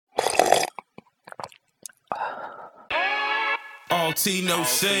All tea, no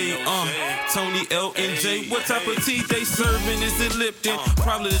shade. Tony, Elle and Jay. What type of tea they serving? Is it Lipton?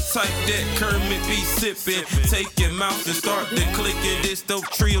 Probably the type that Kermit be sipping. Take your mouth and start to clicking. This dope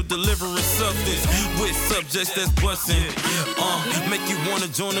trio delivering substance with subjects that's busting. Make you wanna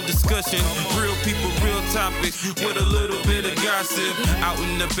join the discussion. Real people, real topics with a little bit of gossip. Out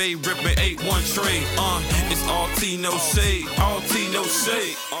in the Bay, ripping 8-1 trade. It's all tea, no shade. All tea, no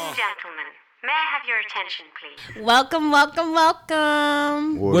shade. Gentlemen, may I have your attention, please? Welcome. What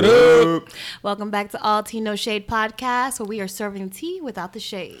up? Welcome back to All Tea No Shade podcast, where we are serving tea without the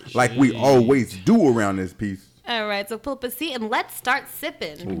shade. Like we always do around this piece. All right, so pull up a seat and let's start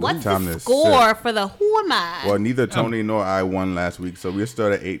sipping. Ooh, What's time the to score sip. for the Who Am I? Well, neither Tony nor I won last week, so we're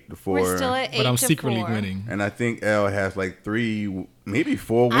still at 8-4. We're still at 8-4. But I'm secretly winning. And I think Elle has like 3, maybe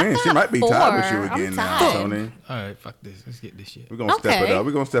 4 wins. She got might be 4. tied with you I'm again now, tied. Tony. All right, fuck this. Let's get this shit. We're gonna step it up.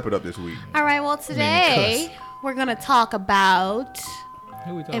 We're gonna step it up this week. All right, well, today we're going to talk about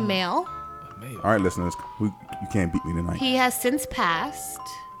Who we a talking male. about? All right, listeners, you can't beat me tonight. He has since passed.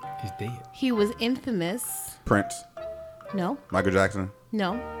 He's dead. He was infamous. Prince, No. Michael Jackson.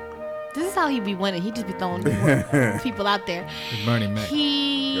 No. This is how he be winning. He just be throwing people out there. It's Bernie Mac.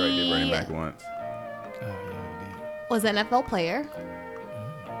 He You already did Bernie Mac once. Oh, yeah, was an NFL player.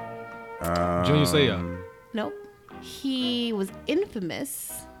 Junior Seau. Nope. He was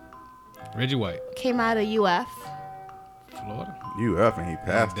infamous. Reggie White. Came out of UF. Florida. UF and he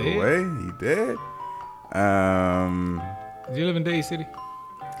passed Dead? away. He did. Does he live in Dade City?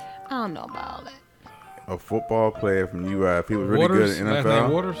 I don't know about all that. A football player from UF. He was really Waters. good at Last name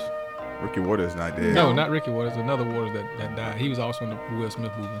NFL. Waters? Ricky Waters not dead. No, not Ricky Waters. Another Waters that died. He was also in the Will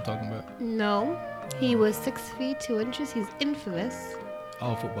Smith movie I'm talking about. No. He was 6 feet 2 inches. He's infamous.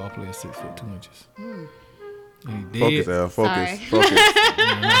 All football players 6 foot 2 inches. And he Focus, dead. Elle. Focus. Sorry. Focus.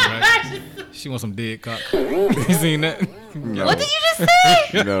 Right? She wants some dead cock. You seen that? No. What did you just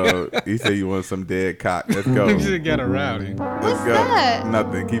say? No, you say you want some dead cock. Let's go. You just got her rowdy. Let's go. that?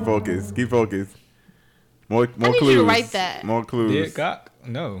 Nothing. Keep focused. Keep focused. More need you to clues. write that. More clues. Dead cock?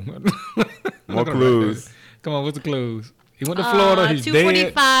 No. More clues. Come on, what's the clues? He went to Florida. He's dead.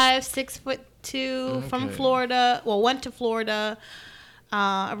 245, 6'2", from Okay. Florida. Well, went to Florida.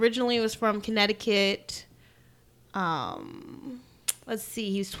 Originally was from Connecticut. Let's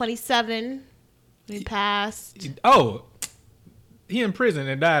see. He was 27 when he passed. Oh, he in prison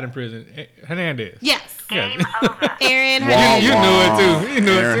and died in prison. Hernandez. Yes. Game over. Aaron Wow, Hernandez. You knew it too. You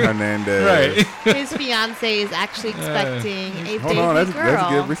knew Aaron it too. Hernandez. Right. His fiance is actually expecting a Hold baby on. Let's girl.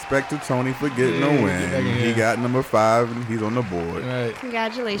 give respect to Tony for getting a Yeah, win. yeah. He got number 5 and he's on the board. Right.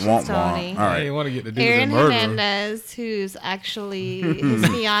 Congratulations, Womp womp. Tony. All I right. didn't want to get the dude Aaron a murderer. Hernandez, who's actually his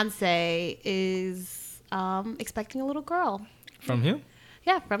fiance, is expecting a little girl. From him?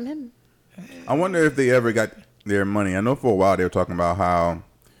 Yeah, from him. I wonder if they ever got their money. I know for a while they were talking about how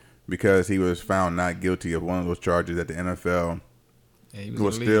because he was found not guilty of one of those charges at the NFL, Yeah, he He was,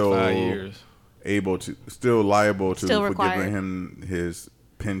 was in the league still- for 5 years. still liable to Still for required. giving him his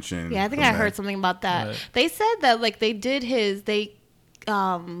pension. Yeah, I think from I that. heard something about that. Right. They said that like they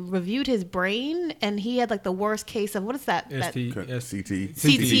reviewed his brain and he had like the worst case of what is that? That CT.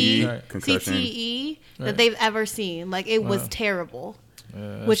 CTE, Right. Concussion. CTE that Right. they've ever seen. Like it was Wow. terrible,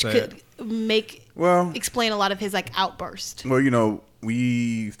 That's which sad. could explain a lot of his like outburst. Well, you know,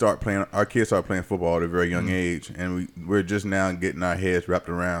 our kids start playing football at a very young age, and we're just now getting our heads wrapped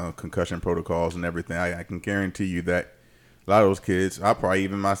around concussion protocols and everything. I can guarantee you that a lot of those kids, I probably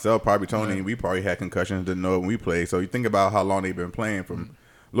even myself, probably Tony, we probably had concussions, didn't know it when we played. So you think about how long they've been playing from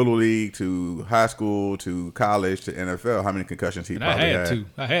little league to high school to college to NFL, how many concussions he And probably had.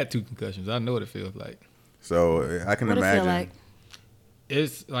 I had 2 concussions. I know what it feels like. So I can What does it imagine. feel like?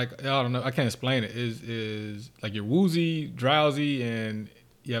 It's like, I don't know. I can't explain it. Is like you're woozy, drowsy, and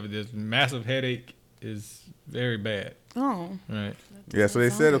you have this massive headache. Is very bad. Oh, Right. Yeah, so they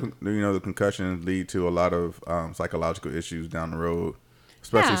said the concussions lead to a lot of psychological issues down the road,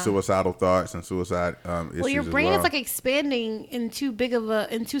 especially Yeah. suicidal thoughts and suicide issues. well, your as brain well. is like expanding in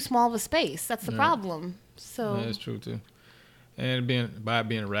too small of a space. That's the problem. So Yeah, that's true too. And being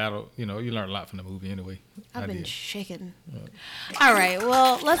rattled, you learn a lot from the movie anyway. I've I been did. shaken. All right,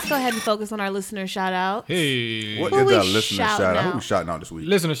 well, let's go ahead and focus on our listener shout out. Hey. What Who is we our listener shouting shout out? Who out? we shouting out this week?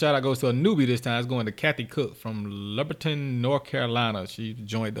 Listener shout out goes to a newbie this time. It's going to Kathy Cook from Lumberton, North Carolina. She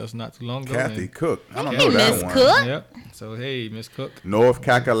joined us not too long ago. Kathy Cook. I don't Hey, know that Miss one. Cook. Yep. So, hey, Miss Cook. North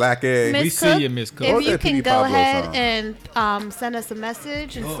Kakalaki. Miss We see Cook, you, Miss Cook. If What's you that can P. go Pablo ahead song? and send us a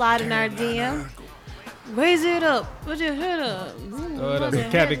message and slide in our DM. Raise it up. Put your head up.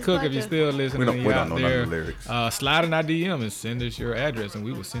 Kathy Cook, if you're still listening, we you don't out know none there, of the lyrics. slide in our DM and send us your address, and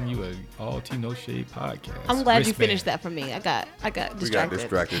we will send you a all tea no shade podcast. I'm glad you wristband. finished that for me. I got distracted. We got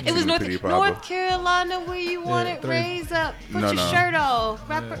distracted. It was Seeing Pity Papa. North Carolina where you want it three. raised up. Put your No. shirt off.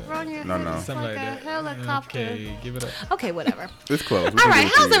 Wrap it around your No, head. no. It's Something like like a that. helicopter. Okay, give it up. Okay, whatever. It's close. All right,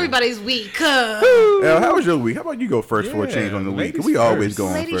 how's everybody's week? Elle, how was your week? How about you go first for a Yeah, change on the week? ladies We always first. go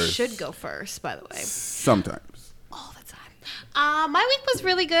on Ladies first. should go first, by the way. Sometimes. All the time. My week was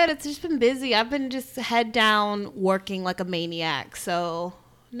really good. It's just been busy. I've been just head down working like a maniac. So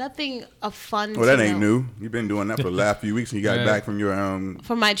nothing of fun. Well, that to ain't know. new. You've been doing that for the last few weeks, and you got Yeah. back from your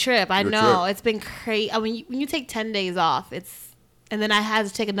For my trip, I Your know trip. it's been crazy. I mean, when you take 10 days off, and then I had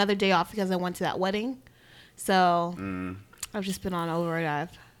to take another day off because I went to that wedding. So I've just been on overdrive.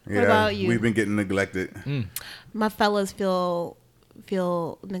 Yeah, What about you? We've been getting neglected. My fellas feel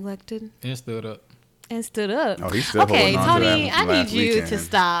neglected And stood up. and stood up. Oh, he's still okay, holding on to Tony, that I from need last you weekend. to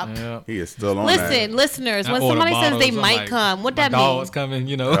stop. Yeah. He is still on Listen, listeners, I when ordered somebody says bottles, they I'm might like, come, what my that mean? dog's coming,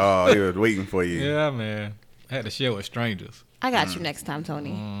 you know. that. Oh, he was waiting for you. Yeah, man. I had to share with strangers. I got you next time,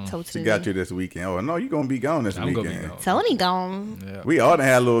 Tony. She got you this weekend. Oh, no, you're going to be gone this I'm gonna be weekend. gone. Tony gone. Yeah. We all done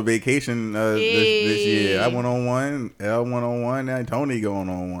had a little vacation this year. Yeah. I went on one, Elle went on one, and Tony going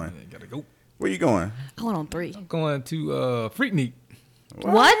on one. Gotta go. Where you going? I went on 3. I'm going to Freaknik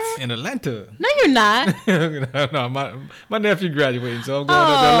What? in Atlanta. No, you're not. No, my nephew graduating, so I'm going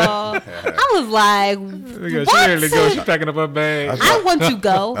up to Atlanta. I was like, Look at her. She ready to go. She's what? packing up her bag. I want to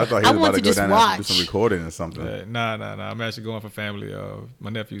go. I thought he was want about to go just down there and do watch. some recording or something. Nah. I'm actually going for family. My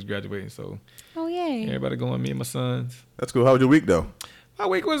nephew's graduating, so Oh, yay. everybody going. Me and my sons. That's cool. How was your week, though? My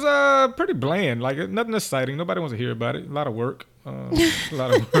week was pretty bland. Like nothing exciting. Nobody wants to hear about it. A lot of work.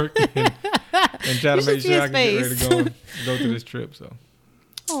 And try to You make should see sure his I can get ready to go to this trip. So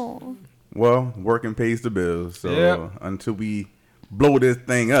Oh. Well, working pays the bills. So Yep. until we blow this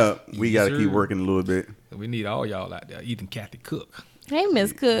thing up, we Yes, got to sir. keep working a little bit. we need all y'all out there eating Kathy Cook. Hey,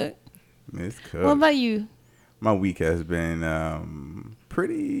 Miss Cook. Miss Cook. What about you? My week has been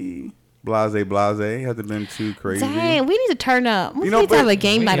pretty blase. Hasn't been too crazy. Dang, we need to turn up. We You know, need to have but a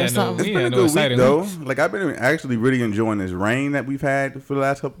game we night or had no- something. It's We been a had no good week exciting though. weeks. Like I've been actually really enjoying this rain that we've had for the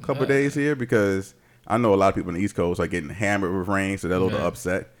last couple days here because I know a lot of people in the East Coast are getting hammered with rain, so they're a little Yeah.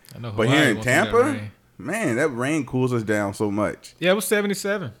 upset. I know But Hawaii here in wants some of that Tampa, rain. man, that rain cools us down so much. Yeah, it was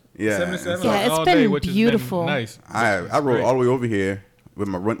 77. Yeah. 77 Yeah, like, it's all been day, which beautiful. Has been nice. I rode great. all the way over here with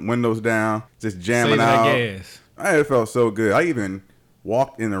my windows down, just jamming Saving that out. gas. It felt so good. I even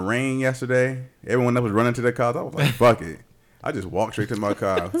walked in the rain yesterday. Everyone that was running to their cars, I was like, fuck it. I just walked straight to my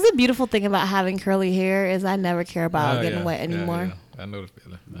car. This is a beautiful thing about having curly hair is I never care about Oh, getting yeah. wet anymore. Yeah. I know the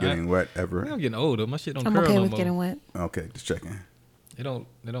feeling. Getting wet ever. I'm getting older. My shit don't I'm curl okay no with more. getting wet. Okay, just checking. They don't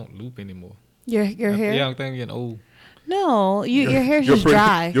loop anymore. Your hair? Yeah, I'm thinking getting old. No, your hair's Your just pretty,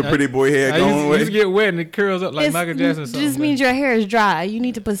 dry. Your pretty boy hair I going used, away. used to get wet and it curls up like Michael Jackson. or It something, just means your hair is dry. You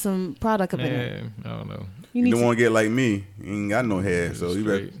need to put some product up in it. Man, I don't know. You You need don't to. want to get like me. You ain't got no hair, so you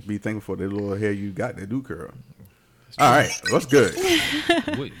better Straight. be thankful for the little hair you got that do curl. All right, what's good?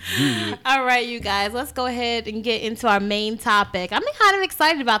 What good? All right, you guys, let's go ahead and get into our main topic. I'm kind of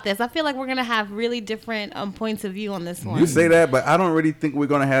excited about this. I feel like we're gonna have really different points of view on this one. You say that, but I don't really think we're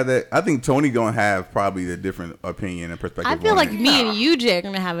gonna have that. I think Tony gonna have probably the different opinion and perspective. I feel on like it. me and UJ are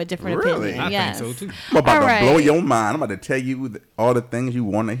gonna have a different Really? opinion. I Yes. think so too. I'm about All to blow right. your mind. I'm about to tell you all the things you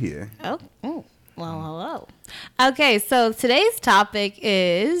want to hear. Oh, well, hello. Okay, so today's topic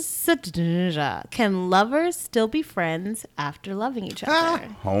is can lovers still be friends after loving each other?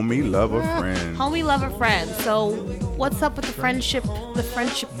 Homie, lover, friend. Homie, lover, friends. So, what's up with the friendship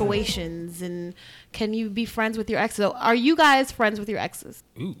relations, and can you be friends with your exes? So, are you guys friends with your exes?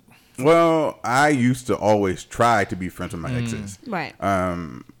 Ooh. Well, I used to always try to be friends with my exes. Right.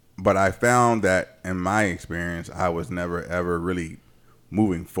 But I found that in my experience, I was never ever really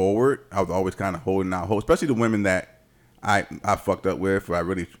moving forward. I was always kind of holding out hope, especially the women that I fucked up with, or I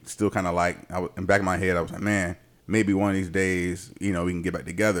really still kind of like. In the back of my head, I was like, man, maybe one of these days, we can get back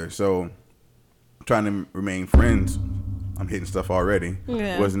together. So trying to remain friends, I'm hitting stuff already.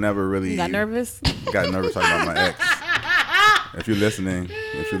 Yeah. Was never really You got nervous? Got nervous talking about my ex. If you're listening,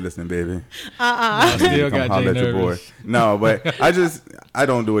 baby. I still Come got holler Jay at your boy. nervous. No, but I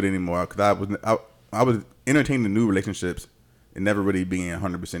don't do it anymore because I was entertaining the new relationships and never really being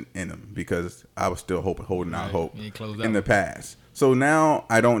 100% in them because I was still holding out Right. hope You ain't closed in out. the past. So now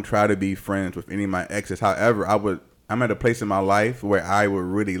I don't try to be friends with any of my exes. However, I'm at a place in my life where I would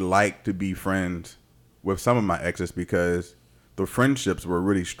really like to be friends with some of my exes because the friendships were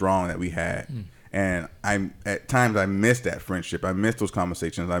really strong that we had. And at times I miss that friendship. I miss those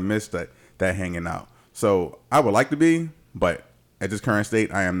conversations. I miss that hanging out. So I would like to be, but at this current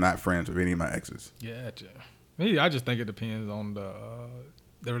state, I am not friends with any of my exes. Yeah, me, I just think it depends on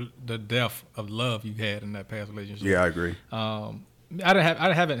the depth of love you had in that past relationship. Yeah, I agree.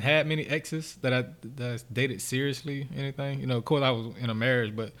 I haven't had many exes that's dated seriously, anything. You know, of course I was in a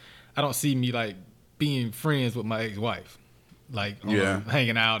marriage, but I don't see me like being friends with my ex-wife, like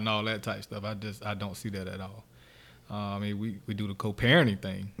hanging out and all that type stuff. I don't see that at all. I mean, we do the co-parenting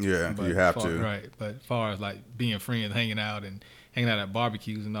thing. Yeah, you have to. Right, but as far as like being friends, hanging out at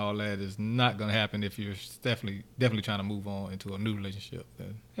barbecues and all that is not going to happen if you're definitely trying to move on into a new relationship.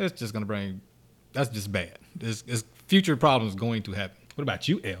 Then it's just going to that's just bad. It's future problems going to happen. What about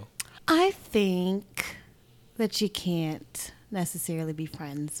you, Elle? I think that you can't necessarily be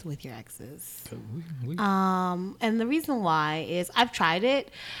friends with your exes. And the reason why is I've tried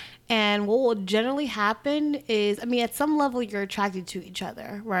it. And what will generally happen is, I mean, at some level, you're attracted to each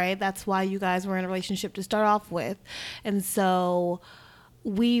other, right? That's why you guys were in a relationship to start off with. And so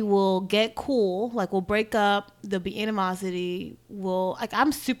we will get cool, like we'll break up, there'll be animosity.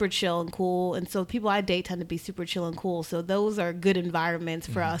 I'm super chill and cool. And so people I date tend to be super chill and cool. So those are good environments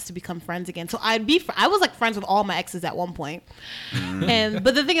for us to become friends again. So I was like friends with all my exes at one point.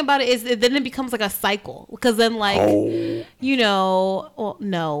 But the thing about it is then it becomes like a cycle because then but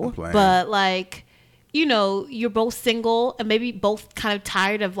like, you know, you're both single and maybe both kind of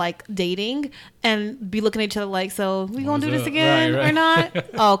tired of like dating and be looking at each other like, so we gonna do this again or not?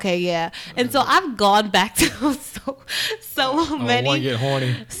 Oh, okay, yeah. And so I've gone back to so many get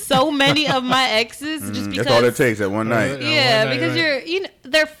horny. So many of my exes just because that's all it takes at one night. Yeah, because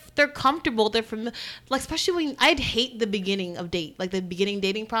they're comfortable. They're from like, especially when I'd hate the beginning of the beginning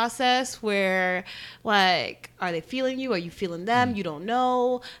dating process where like, are they feeling you? Are you feeling them? You don't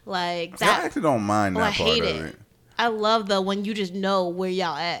know. Like that. I actually don't mind that part hate of it. I love when you just know where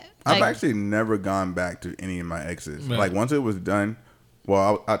y'all at. Like, I've actually never gone back to any of my exes. Right. Like once it was done,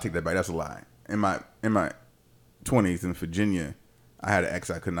 well, I'll take that back. That's a lie. In my 20s in Virginia, I had an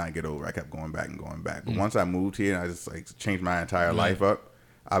ex I could not get over. I kept going back and going back. But once I moved here and I just like changed my entire life up,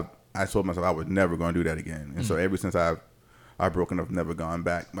 I told myself I was never going to do that again. And so ever since I've broken up, never gone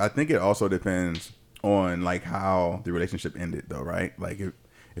back. I think it also depends on like how the relationship ended though, right? Like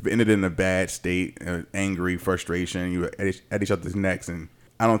if it ended in a bad state, angry, frustration, you were at each other's necks, and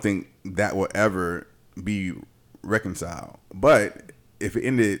I don't think that will ever be reconciled. But if it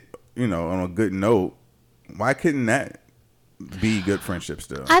ended, you know, on a good note, why couldn't that be good friendship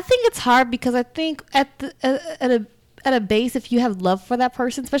still? I think it's hard because I think at a base, if you have love for that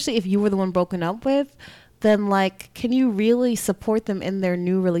person, especially if you were the one broken up with, then like, can you really support them in their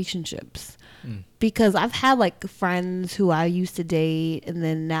new relationships? Because I've had like friends who I used to date and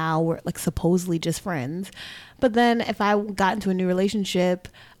then now we're like supposedly just friends. But then if I got into a new relationship,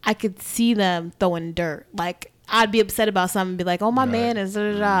 I could see them throwing dirt. Like I'd be upset about something and be like, oh, my man is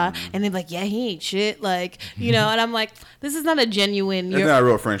da da da. And they'd be like, yeah, he ain't shit. Like, you know, and I'm like, this is not a genuine. It's not a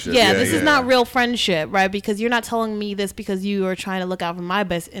real friendship. Yeah, this is not real friendship, right? Because you're not telling me this because you are trying to look out for my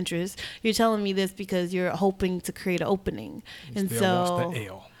best interest. You're telling me this because you're hoping to create an opening. And so.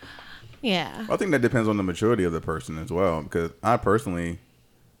 Yeah. I think that depends on the maturity of the person as well. Because I personally,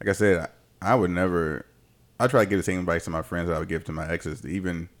 like I said, I would never. I try to give the same advice to my friends that I would give to my exes,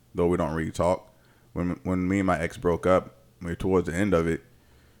 even though we don't really talk. When me and my ex broke up, we were towards the end of it,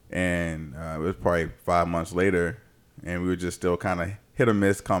 and it was probably 5 months later, and we were just still kind of hit or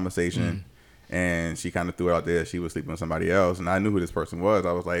miss conversation. And she kind of threw it out there she was sleeping with somebody else, and I knew who this person was.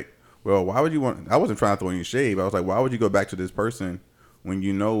 I was like, well, why would you want? I wasn't trying to throw any shade, but I was like, why would you go back to this person when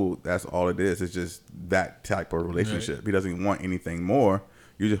you know that's all it is? It's just that type of relationship. Right. He doesn't want anything more.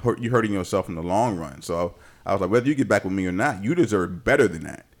 You're hurting yourself in the long run. So I was like, whether you get back with me or not, you deserve better than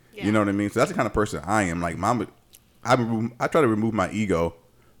that. Yeah. You know what I mean? So that's the kind of person I am. Like, I try to remove my ego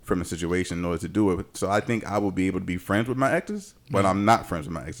from the situation in order to do it. So I think I will be able to be friends with my exes, but I'm not friends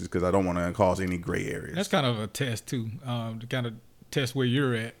with my exes because I don't want to cause any gray areas. That's kind of a test too, to kind of test where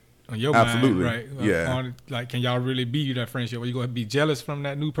you're at on your Absolutely. mind, right? Yeah. Like, can y'all really be that friendship? Are you going to be jealous from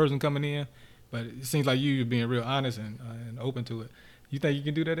that new person coming in? But it seems like you're being real honest and open to it. You think you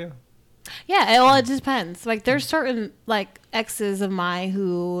can do that, Elle? Yeah, well, it depends. Like, there's certain, like, exes of mine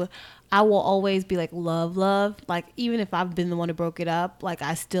who I will always be, like, love. Like, even if I've been the one who broke it up, like,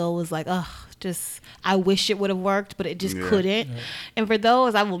 I still was like, I wish it would have worked, but it just couldn't. Yeah. And for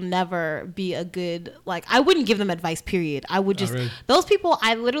those, I will never be a good, like, I wouldn't give them advice, period. I would just, those people,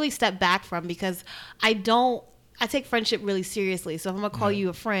 I literally step back from because I take friendship really seriously. So if I'm going to call you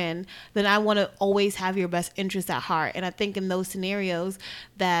a friend, then I want to always have your best interest at heart. And I think in those scenarios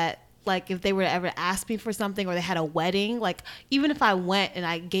that, like, if they were to ever ask me for something or they had a wedding, like, even if I went and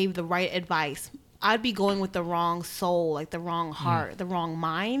I gave the right advice, I'd be going with the wrong soul, like the wrong heart, the wrong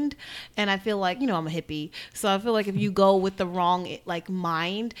mind. And I feel like, I'm a hippie. So I feel like if you go with the wrong like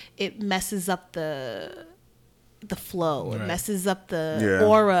mind, it messes up the flow. It messes up the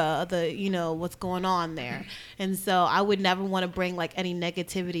aura, what's going on there. And so I would never want to bring like any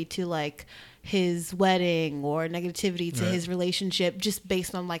negativity to like his wedding or negativity to his relationship just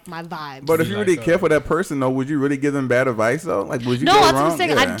based on like my vibes. But if you really care for that person though, would you really give them bad advice though? Like would you No, go that's wrong? what I'm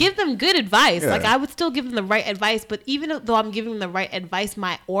saying. I'd give them good advice. Yeah. Like I would still give them the right advice, but even though I'm giving them the right advice,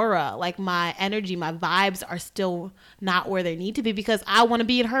 my aura, like my energy, my vibes are still not where they need to be because I want to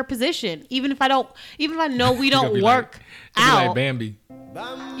be in her position. Even if I know we don't work out. Like Bambi.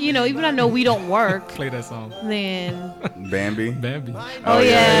 Even if I know we don't work. Play that song. Then Bambi. Oh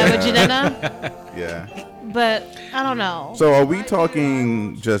yeah, Janina. Yeah. But I don't know. So are we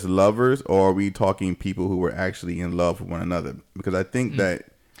talking just lovers or are we talking people who were actually in love with one another? Because I think that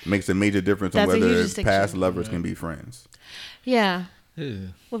makes a major difference on whether past lovers can be friends. Yeah.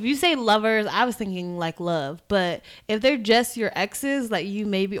 Well, if you say lovers, I was thinking like love. But if they're just your exes, like you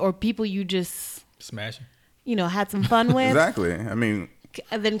maybe, or people you just smashing, had some fun with. Exactly. I mean,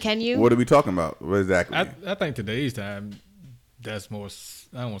 then can you? What are we talking about? What exactly? I think today's time, that's more,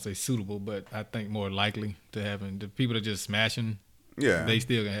 I don't want to say suitable, but I think more likely to happen. The people that just smashing, they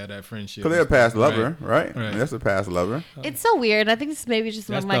still gonna have that friendship. Because they're a past lover, right? I mean, that's a past lover. It's so weird. I think this is maybe just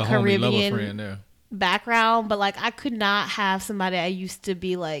that's my Caribbean background, but like I could not have somebody I used to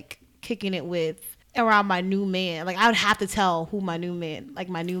be like kicking it with around my new man. Like I would have to tell who my new man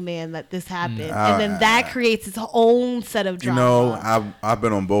that this happened, and then that creates its own set of drama. I've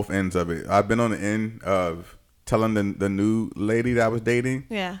been on both ends of it. I've been on the end of telling the new lady that I was dating,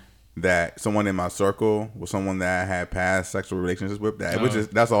 that someone in my circle was someone that I had past sexual relationships with. That it was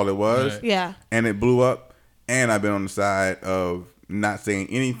just that's all it was. Right. And it blew up. And I've been on the side of not saying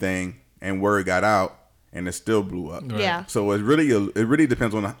anything, and word got out, and it still blew up. Right. Yeah. So it really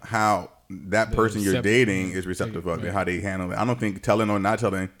depends on how that person you're dating is receptive of it, how they handle it. I don't think telling or not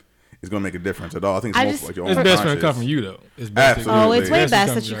telling is going to make a difference at all. I think it's more like your own best when it comes from you, though. It's way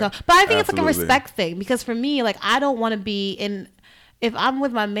best that you come. But I think it's like a respect thing because for me, like I don't want to be in. If I'm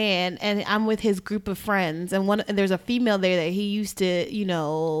with my man and I'm with his group of friends and there's a female there that he used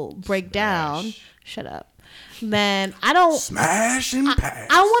to, break down. Shut up. Then I don't smash and pass.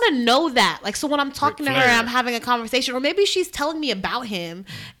 I want to know that. Like, so when I'm talking to her and I'm having a conversation, or maybe she's telling me about him,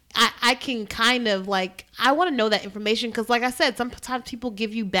 I can kind of like, I want to know that information because like I said, sometimes people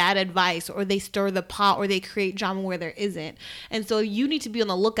give you bad advice or they stir the pot or they create drama where there isn't. And so you need to be on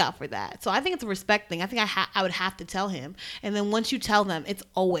the lookout for that. So I think it's a respect thing. I think I would have to tell him. And then once you tell them, it's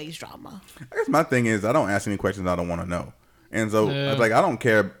always drama. I guess my thing is I don't ask any questions I don't want to know. And so like, I don't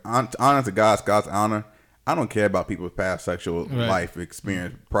care. Honor to God's honor. I don't care about people's past sexual life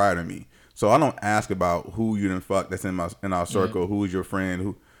experience prior to me. So I don't ask about who you done fuck that's in our circle, who is your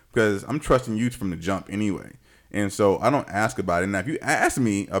friend, because I'm trusting you from the jump anyway. And so I don't ask about it. Now, if you ask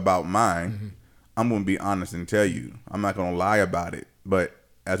me about mine, I'm going to be honest and tell you. I'm not going to lie about it. But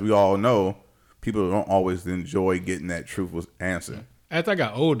as we all know, people don't always enjoy getting that truthful answer. As I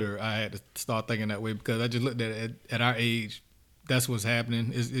got older, I had to start thinking that way because I just looked at it at our age. That's what's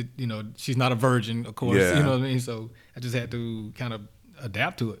happening. She's not a virgin, of course. Yeah. You know what I mean? So I just had to kind of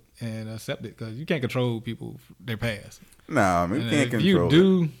adapt to it and accept it because you can't control people their past. Nah, I mean, you can't control it. If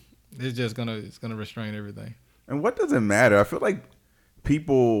you do, it's just gonna restrain everything. And what does it matter? I feel like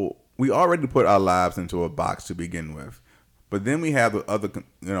we already put our lives into a box to begin with, but then we have the other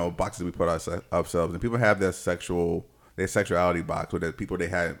boxes we put ourselves in. People have their sexuality box, or that people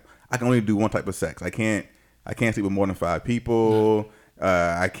I can only do one type of sex. I can't sleep with more than 5 people.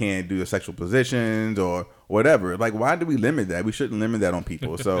 I can't do the sexual positions or whatever. Like, why do we limit that? We shouldn't limit that on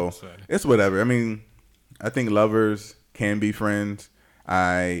people. So it's whatever. I mean, I think lovers can be friends.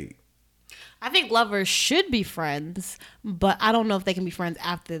 I think lovers should be friends, but I don't know if they can be friends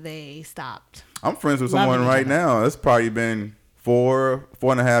after they stopped. I'm friends with someone right now. It's probably been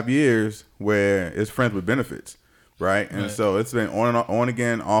 4.5 years where it's friends with benefits. Right. And so it's been on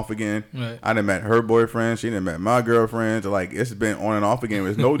again, off again. Right. I done met her boyfriend. She done met my girlfriend. Like, it's been on and off again.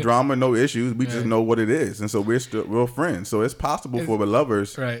 There's no drama, no issues. We just know what it is. And so we're still real friends. So it's possible for the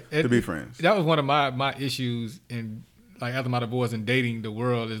lovers to be friends. That was one of my issues in, like, after my divorce and dating the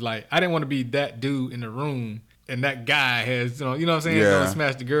world is like, I didn't want to be that dude in the room and that guy has, you know what I'm saying? Yeah.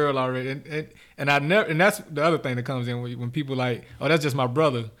 Smashed the girl already. And that's the other thing that comes in when people like, oh, that's just my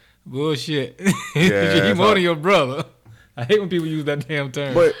brother. Bullshit. Yeah, you more than your brother. I hate when people use that damn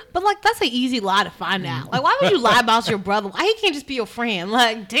term. But like, that's an easy lie to find out. Like, why would you lie about your brother? Why he can't just be your friend?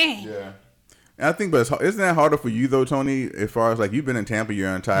 Like, dang. Yeah. And I think, but isn't that harder for you though, Tony? As far as like you've been in Tampa your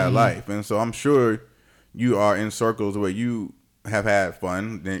entire life, and so I'm sure you are in circles where you have had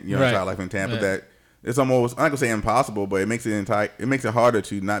fun your entire life in Tampa. That it's almost, I'm not gonna say impossible, but it makes it harder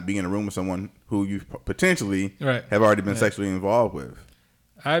to not be in a room with someone who you potentially have already been sexually involved with.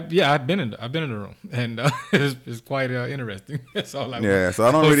 I've been in the room, and it's quite interesting. That's all so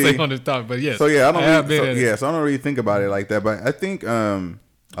I don't really say on this topic, but yes. So yeah, I don't really think about it like that. But I think a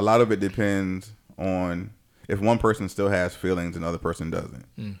lot of it depends on if one person still has feelings and the other person doesn't.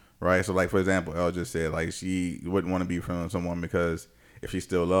 Right? So like for example, Elle just said like she wouldn't want to be friends with someone because if she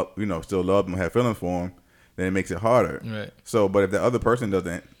still loved them and have feelings for them, then it makes it harder. Right. So but if the other person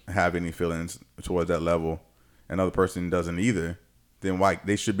doesn't have any feelings towards that level and the other person doesn't either, then why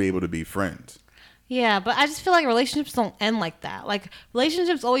they should be able to be friends. Yeah, but I just feel like relationships don't end like that. Like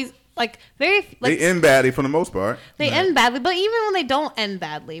relationships always they end badly for the most part. They end badly, but even when they don't end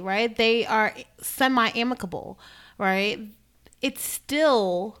badly, right? They are semi-amicable, right? It's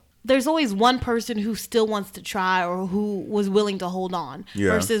still, there's always one person who still wants to try or who was willing to hold on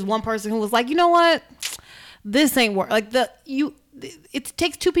versus one person who was like, you know what, this ain't work. Like it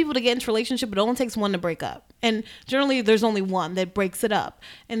takes two people to get into a relationship, but it only takes one to break up, and generally there's only one that breaks it up,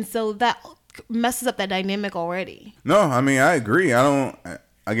 and so that messes up that dynamic already. No, I mean I agree. I don't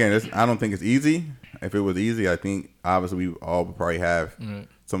think it's easy. If it was easy, I think obviously we all would probably have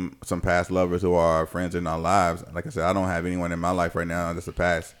some past lovers who are our friends in our lives. Like I said, I don't have anyone in my life right now that's a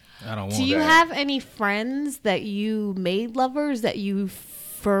past. I don't want. Do you have any friends that you made lovers that you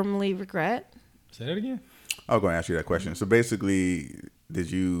firmly regret? Say that again. I was going to ask you that question. So basically,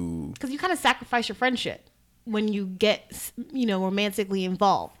 did you? Because you kind of sacrifice your friendship when you get, romantically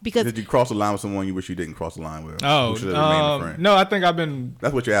involved. Because did you cross the line with someone you wish you didn't cross the line with? Oh, no, I think I've been.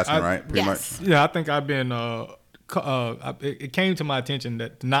 That's what you're asking, right? Pretty much. Yeah, I think I've been. It came to my attention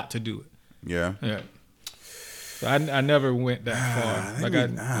that not to do it. Yeah. Yeah. So I never went that far.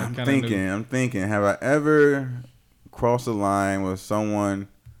 I'm thinking. Have I ever crossed the line with someone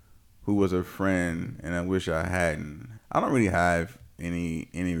who was a friend and I wish I hadn't? I don't really have any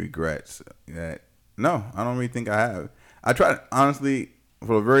regrets. No, I don't really think I have. I tried, honestly,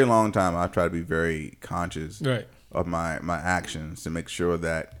 for a very long time, I've tried to be very conscious of my actions to make sure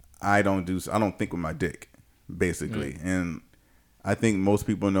that I don't think with my dick, basically. And I think most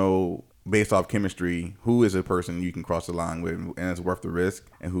people know, based off chemistry, who is a person you can cross the line with and it's worth the risk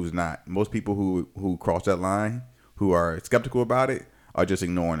and who's not. Most people who cross that line, who are skeptical about it, are just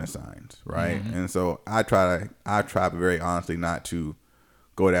ignoring the signs, right? Mm-hmm. And so I try very honestly not to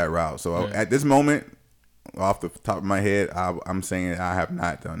go that route. So at this moment, off the top of my head, I'm saying I have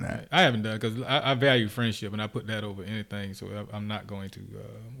not done that. I haven't done it because I value friendship and I put that over anything. So I'm not going to.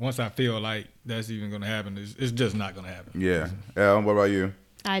 Once I feel like that's even going to happen, it's just not going to happen. Yeah. Elle, what about you?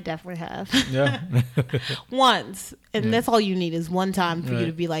 I definitely have. Yeah. Once. And that's all you need is one time for you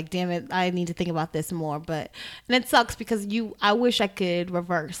to be like, damn it, I need to think about this more. And it sucks because I wish I could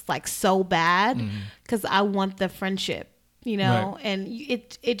reverse like so bad because I want the friendship, and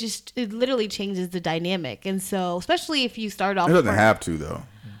it literally changes the dynamic. And so, especially if you start off. It doesn't have to though,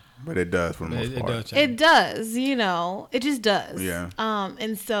 but it does for the most part. It does, it just does. Yeah.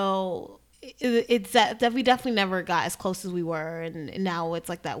 And so. It's that we definitely never got as close as we were, and now it's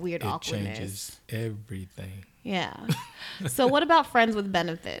like that weird awkwardness. It changes everything. Yeah. So what about friends with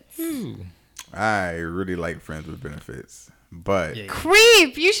benefits? I really like friends with benefits, but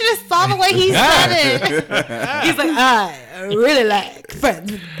creep! You should have saw the way he said it. He's like, I really like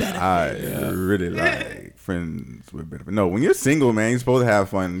friends with benefits. I really like friends with benefits. No, when you're single, man, you're supposed to have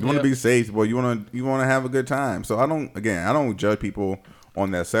fun. You want to be safe, boy. You want to have a good time. So I don't judge people on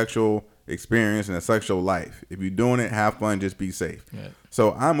their sexual experience and a sexual life. If you're doing it, have fun, just be safe. Yeah.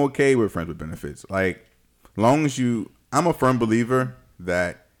 So I'm okay with friends with benefits. Like, long as I'm a firm believer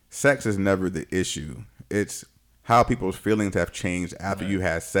that sex is never the issue. It's how people's feelings have changed after you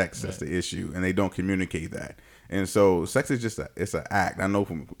had sex that's the issue, and they don't communicate that. And so sex is just it's an act. I know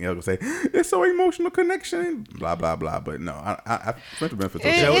from say it's so emotional connection, blah blah blah. But no, I friends with benefits.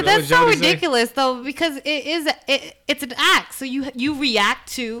 That's so ridiculous though, because it's an act. So you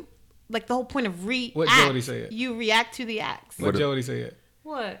react to. Like the whole point of What Jody said. You react to the acts. What Jody said.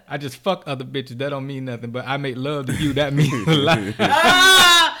 What? I just fuck other bitches. That don't mean nothing. But I make love to you. That means a lot.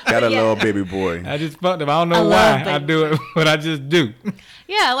 Got a little baby boy. I just fucked him. I don't know why I do it, but I just do.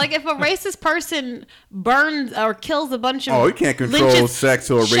 Yeah, like if a racist person burns or kills a bunch of you can't control sex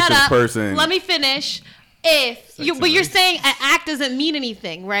to a racist person. Let me finish. But you're saying an act doesn't mean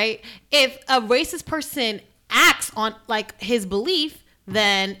anything, right? If a racist person acts on like his belief,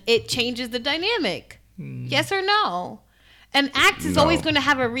 then it changes the dynamic. Yes or no? An act is always going to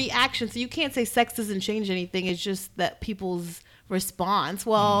have a reaction, so you can't say sex doesn't change anything. It's just that people's response.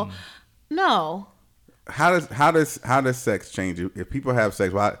 Well, no. How does sex change? If people have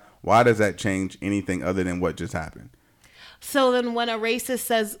sex, why does that change anything other than what just happened? So then, when a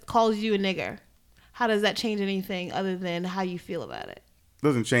racist calls you a nigger, how does that change anything other than how you feel about it?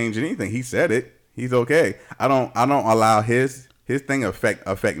 Doesn't change anything. He said it. He's okay. I don't allow his thing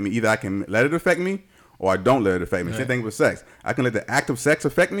affect me. Either I can let it affect me, or I don't let it affect me. Right. Same thing with sex. I can let the act of sex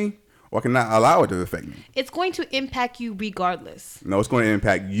affect me, or I cannot allow it to affect me. It's going to impact you regardless. No, it's going to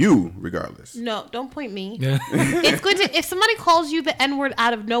impact you regardless. No, don't point me. Yeah. It's going to, if somebody calls you the N-word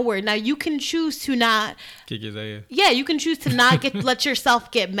out of nowhere, now you can choose to not kick his ass. Yeah, you can choose to not let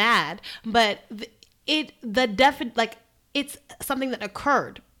yourself get mad, but it's something that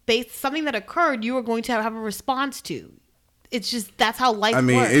occurred. Something that occurred, you are going to have a response to. It's just, that's how life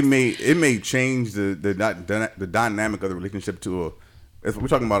works. it may change the dynamic of the relationship to if we're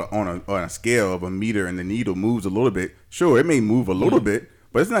talking about on a scale of a meter and the needle moves a little bit. Sure, it may move a little bit,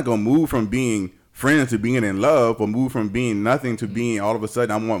 but it's not going to move from being friends to being in love, or move from being nothing to being all of a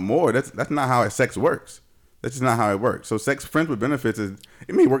sudden I want more. That's not how sex works. That's just not how it works. So sex, friends with benefits, it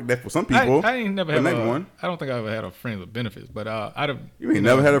may work that for some people. I ain't never had one. I don't think I ever had a friend with benefits, but you ain't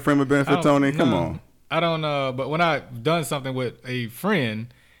never had a friend with benefits, Tony? Come on. I don't know, but when I've done something with a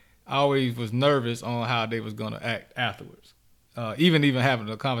friend, I always was nervous on how they was gonna act afterwards. Even having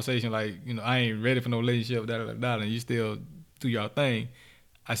a conversation like, I ain't ready for no relationship, and you still do your thing.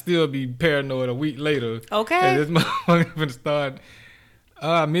 I still be paranoid a week later. Okay. And this motherfucker gonna start.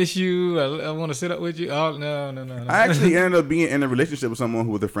 I miss you. I want to sit up with you. Oh no. I actually ended up being in a relationship with someone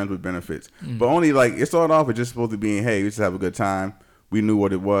who was a friend with benefits, but only it started off with just supposed to be, hey, we just have a good time. We knew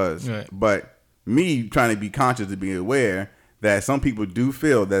what it was, right. But me trying to be conscious to be aware that some people do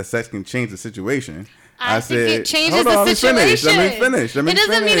feel that sex can change the situation. I think it changes the situation. Let me finish. It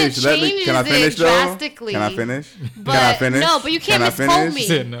doesn't mean it changes it drastically. Can I finish? No, but you can't misquote me.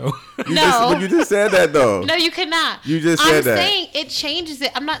 Said no. You just said that though. No, you cannot. You just said that. I'm saying it changes it.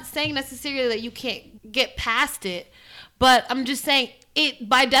 I'm not saying necessarily that you can't get past it, but I'm just saying it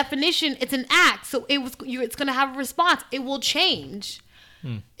by definition it's an act. So it's going to have a response. It will change.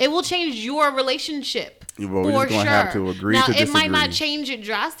 It will change your relationship. Well, we're just going to have to agree now, to disagree. It might not change it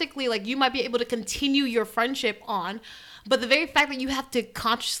drastically. Like, you might be able to continue your friendship on, but the very fact that you have to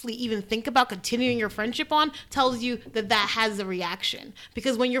consciously even think about continuing your friendship on tells you that has a reaction.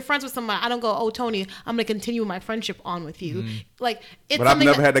 Because when you're friends with someone, I don't go, oh, Tony, I'm going to continue my friendship on with you. Like, it's but I've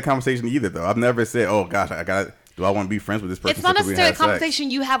never had that conversation either, though. I've never said, oh, gosh, do I want to be friends with this person? It's not necessarily a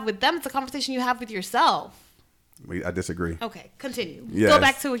conversation you have with them. It's a conversation you have with yourself. I disagree. Okay, continue. Yes. Go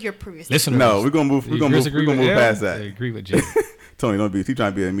back to your previous. Listen, no, we're gonna move. We're gonna move past that. I agree with Jay. Tony, don't be. He's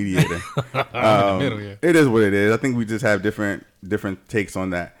trying to be a mediator. I'm in the middle, yeah. It is what it is. I think we just have different takes on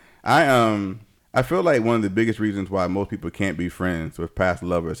that. I feel like one of the biggest reasons why most people can't be friends with past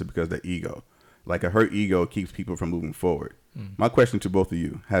lovers is because of their ego. Like a hurt ego keeps people from moving forward. My question to both of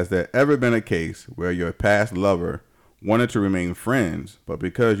you: has there ever been a case where your past lover wanted to remain friends, but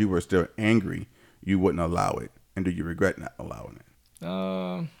because you were still angry, you wouldn't allow it? And do you regret not allowing it?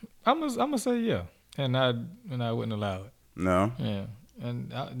 I'm gonna say yeah, and I wouldn't allow it. No. Yeah,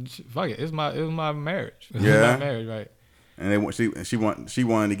 and fuck it. It was my marriage. Yeah. My marriage, right? And she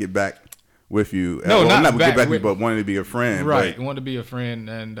wanted to get back with you. No, not get back with you, but wanted to be a friend. Right, wanted to be a friend,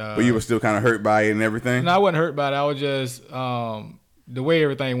 and but you were still kind of hurt by it and everything. No, I wasn't hurt by it. I was just the way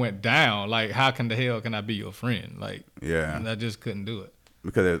everything went down. Like, how can the hell can I be your friend? Like, yeah, and I just couldn't do it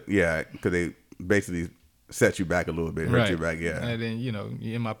because they basically set you back a little bit, hurt you back, yeah. And then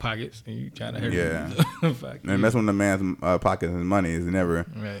you're in my pockets and you trying to hurt me. Yeah. And messing with the man's pockets and money is never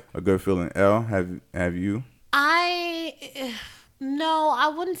a good feeling. Elle, have you? No,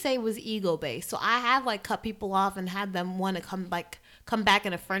 I wouldn't say it was ego based. So I have cut people off and had them want to come back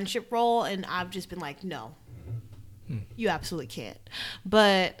in a friendship role, and I've just been like, no, you absolutely can't.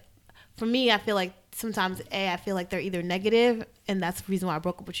 But for me, I feel like sometimes I feel like they're either negative, and that's the reason why I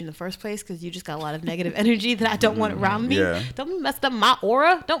broke up with you in the first place, because you just got a lot of negative energy that I don't want around me. Yeah. Don't mess up my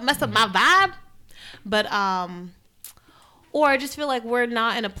aura. Don't mess up my vibe. But or I just feel like we're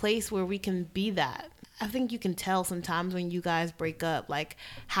not in a place where we can be that. I think you can tell sometimes when you guys break up,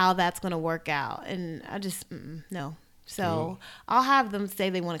 how that's gonna work out, and I just no. So I'll have them say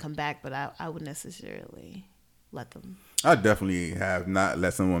they want to come back, but I wouldn't necessarily let them. I definitely have not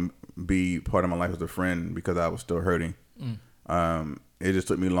let someone be part of my life as a friend because I was still hurting. It just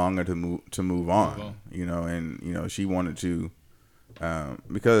took me longer to move on, and she wanted to,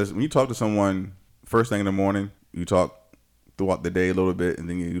 because when you talk to someone first thing in the morning, you talk throughout the day a little bit, and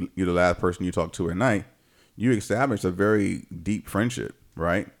then you're the last person you talk to at night. you establish a very deep friendship,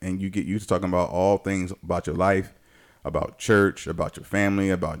 right? And you get used to talking about all things about your life, about church, about your family,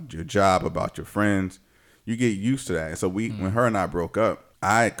 about your job, about your friends. You get used to that. And so when her and I broke up,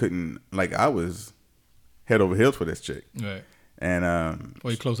 I couldn't, like, I was head over heels for this chick. Right. And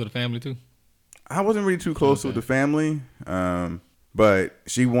were you close to the family too? I wasn't really too close with the family, but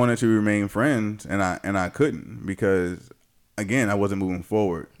she wanted to remain friends, and I couldn't because, again, I wasn't moving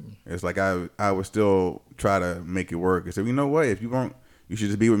forward. It's like I would still try to make it work. I said, you know what? If you won't, you should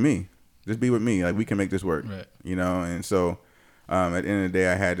just be with me. Just be with me. Like, we can make this work. Right. You know. And so at the end of the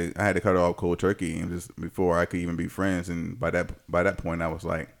day, I had to cut her off cold turkey, and just before I could even be friends. And by that point, I was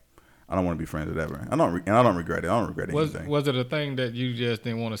like, I don't want to be friends with ever. I don't regret it. I don't regret anything. Was it a thing that you just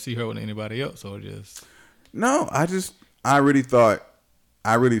didn't want to see her with anybody else, or just? No, I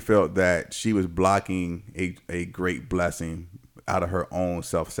really felt that she was blocking a great blessing out of her own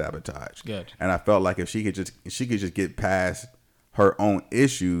self-sabotage. Gotcha. And I felt like if she could just get past her own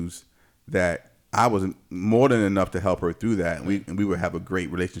issues, that I was more than enough to help her through that, and we would have a great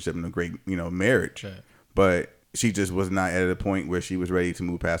relationship and a great marriage. Right. But she just was not at a point where she was ready to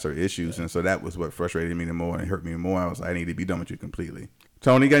move past her issues, and so that was what frustrated me the more and hurt me more. I was like, I need to be done with you completely.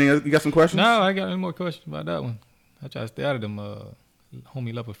 Tony, you got some questions? No, I got any more questions about that one. I try to stay out of them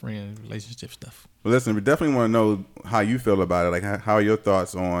homie, lover, friend, relationship stuff. Well, listen, we definitely want to know how you feel about it. Like, how are your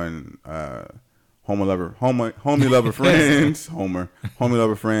thoughts on homie lover friends, homie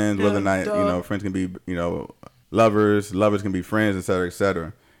lover friends, whether or not friends can be lovers can be friends, et cetera, et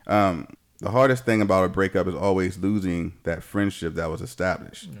cetera. The hardest thing about a breakup is always losing that friendship that was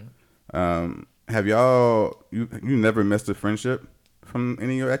established. Mm-hmm. Have you never missed a friendship from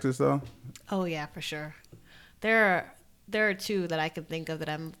any of your exes though? Oh yeah, for sure. There are two that I can think of that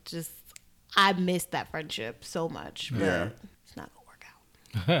I missed that friendship so much, but it's not gonna work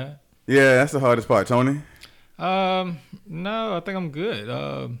out. Yeah, that's the hardest part, Tony. No, I think I'm good.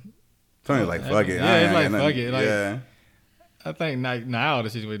 Tony's like, fuck it. Yeah, he's like, fuck it. Like, yeah. I think now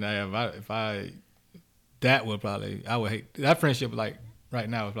the situation I have, I would hate that friendship. Like right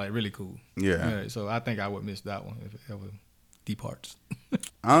now, is like really cool. Yeah. So I think I would miss that one if it ever departs.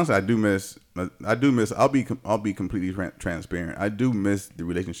 Honestly, I do miss. I'll be completely transparent. I do miss the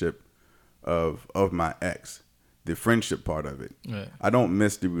relationship of my ex, the friendship part of it. Right. I don't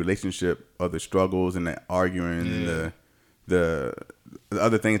miss the relationship of the struggles and the arguing and the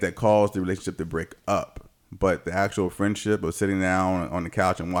other things that caused the relationship to break up. But the actual friendship of sitting down on the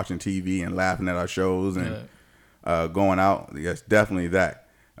couch and watching TV and laughing at our shows and going out, yes, definitely that.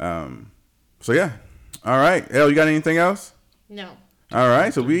 So yeah, all right. Elle, you got anything else? No. All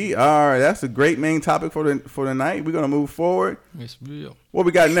right, so that's a great main topic for the night. We're gonna move forward. It's real. What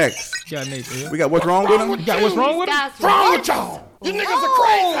we got next? We got what's wrong with him? You got what's wrong with him? What's wrong with y'all? You niggas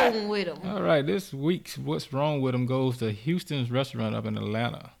are crazy. With him. All right, this week's what's wrong with him goes to Houston's restaurant up in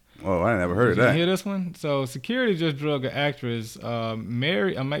Atlanta. Oh, I never heard of that. You hear this one? So security just drug an actress,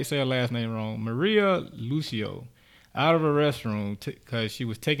 Mary, I might say her last name wrong, Maria Lucio, out of a restroom because she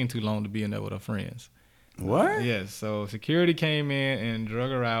was taking too long to be in there with her friends. What? Yes. So security came in and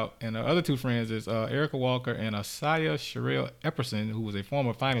drug her out, and her other two friends is Erica Walker and Asaya Sherelle Epperson, who was a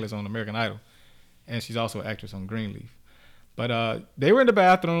former finalist on American Idol, and she's also an actress on Greenleaf. But they were in the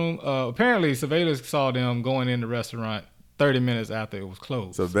bathroom. Apparently, surveillance saw them going in the restaurant 30 minutes after it was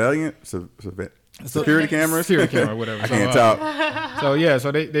closed. Security cameras? Security camera, whatever. I can't talk.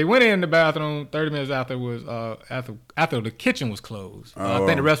 So they went in the bathroom 30 minutes after it was after the kitchen was closed. I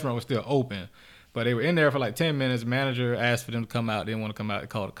think the restaurant was still open. But they were in there for like 10 minutes. The manager asked for them to come out. They didn't want to come out. They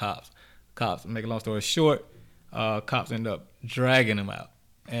called the cops. Make a long story short, cops ended up dragging them out.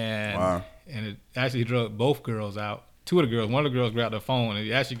 And it actually drug both girls out. Two of the girls. One of the girls grabbed their phone, and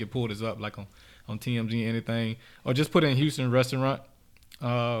you actually could pull this up like on TMZ or anything. Or just put in Houston restaurant,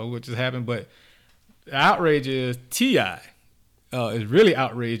 which has happened. But the outrage is T.I. Is really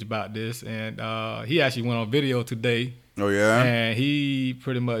outraged about this. And he actually went on video today. Oh, yeah? And he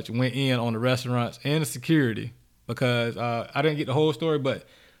pretty much went in on the restaurants and the security because I didn't get the whole story, but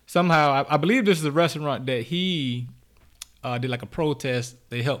somehow I believe this is a restaurant that he did like a protest.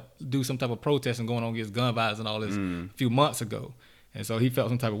 They helped do some type of protest and going on against gun violence and all this a few months ago. And so he felt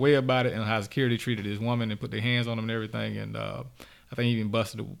some type of way about it and how security treated this woman and put their hands on him and everything. And I think he even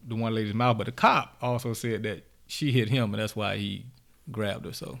busted the one lady's mouth. But the cop also said that she hit him and that's why he grabbed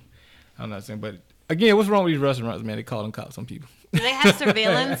her. So I'm not saying, but again, what's wrong with these restaurants, man? They calling cops on people. Do they have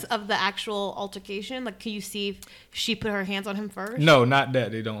surveillance of the actual altercation? Like, can you see if she put her hands on him first? No, not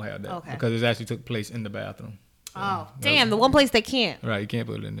that. They don't have that. Okay. Because it actually took place in the bathroom. So, damn, the one place they can't. Right, you can't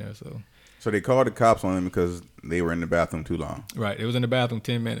put it in there. So they called the cops on him because they were in the bathroom too long. Right, it was in the bathroom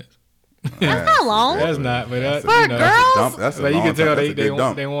 10 minutes. That's not long. That's not, but that's, For girls, That's a but you long can tell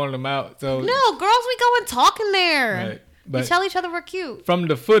time. they wanted them out. So no, girls, we go and talk in there. Right. We But tell each other we're cute. from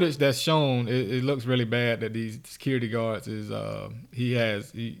the footage that's shown, it looks really bad that these security guards is he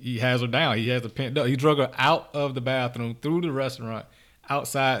has her down. He has her pent up. He drug her out of the bathroom through the restaurant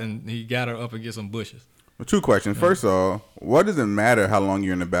outside, and he got her up against some bushes. Well, 2 questions. First of all, what does it matter how long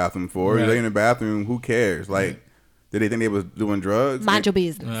you're in the bathroom for? Right. If they're in the bathroom, who cares? Like, did they think they was doing drugs? Mind your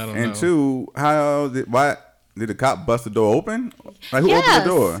business. I don't And know. 2, why did the cop bust the door open? Like, who opened the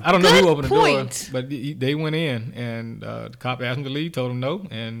door? I don't know Good who opened the point. door, but they went in, and the cop asked him to leave, told him no,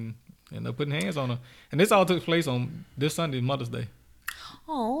 and ended up putting hands on her. And this all took place on this Sunday, Mother's Day.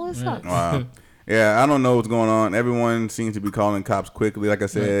 Oh, what's up? Wow. Yeah, I don't know what's going on. Everyone seems to be calling cops quickly. Like I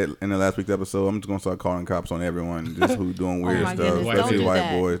said in the last week's episode, I'm just going to start calling cops on everyone just who's doing weird my stuff, goodness, don't especially do white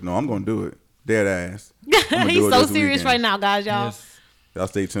that. boys. No, I'm going to do it. Dead ass. I'ma He's do it so this serious weekend. right now, guys, y'all. Yes. Y'all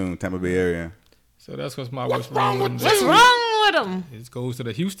stay tuned. Tampa Bay area. So that's what's my what's wrong with them. What's wrong with him? It goes to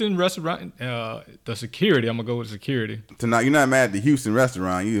the Houston restaurant. The security. I'm gonna go with security. Tonight, you're not mad at the Houston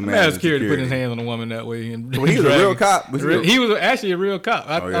restaurant. You mad Mad at the security putting his hands on a woman that way. And Well, he was a real cop. Was he He was actually a real cop.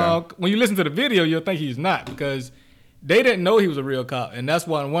 Oh, yeah. When you listen to the video, you'll think he's not because they didn't know he was a real cop, and that's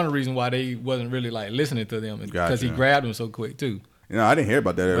one of the reasons why they wasn't really like listening to them because he Gotcha. grabbed him so quick too. You know, I didn't hear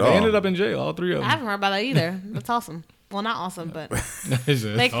about that at But all. they ended up in jail, all three of I them. haven't heard about that either. That's awesome. Well, not awesome, but thanks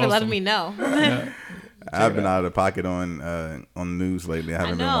for Awesome. letting me know. I've been out of pocket on the news lately. I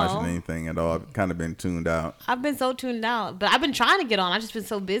haven't been know. watching anything at all. I've kind of been tuned out. I've been so tuned out, but I've been trying to get on. I've just been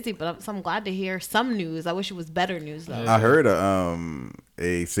so busy, but I'm glad to hear some news. I wish it was better news though. I heard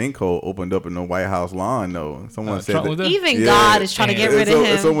a sinkhole opened up in the White House lawn. Though someone said Trump that, was there? Even Yeah. God is trying to get rid of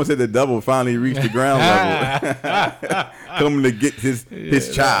him. Someone said the devil finally reached the ground level, coming to get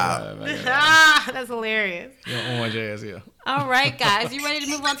his child. That's hilarious. Your orange ass here. All right, guys, you ready to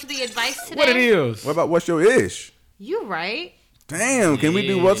move on to the advice today? What it is? What about what's your ish? You right? Damn, can we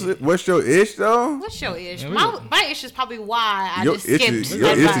do what's your ish though? What's your ish? Yeah, My ish is probably why I Your just ish skipped is- the your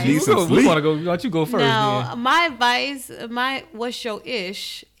ish is advice. need some We sleep. want to go. Why don't you go first? No, then? my advice, my what's your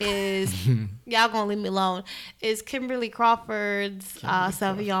ish is y'all gonna leave me alone. Is Kimberly Crawford's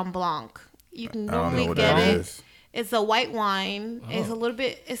Sauvignon Blanc. You can I don't know normally what get that it. is. It's a white wine. It's Oh. a little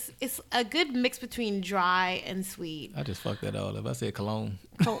bit. It's a good mix between dry and sweet. I just fucked that all up. I said cologne.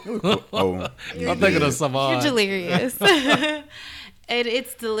 Oh, I'm thinking of some You're odd. delirious.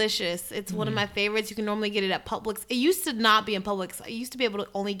 It's delicious. It's one of my favorites. You can normally get it at Publix. It used to not be in Publix. I used to be able to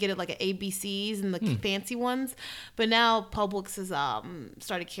only get it like at ABC's and the fancy ones, but now Publix has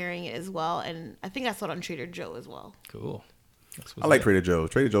started carrying it as well, and I think I saw it on Trader Joe as well. Cool. That's what's I like up. Trader Joe's.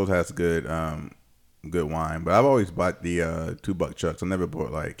 Trader Joe's has good wine, but I've always bought the $2 chucks. I never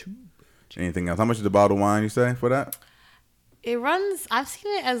bought like anything else. How much is the bottle of wine you say for that? It runs. I've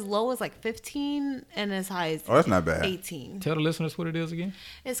seen it as low as like 15 and as high as Oh, that's not bad. 18. Tell the listeners what it is again.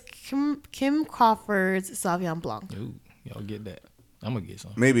 It's Kim Crawford's Sauvignon Blanc. Ooh, y'all get that. I'm gonna get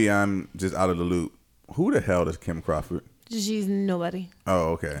some. Maybe I'm just out of the loop. Who the hell is Kim Crawford? She's nobody.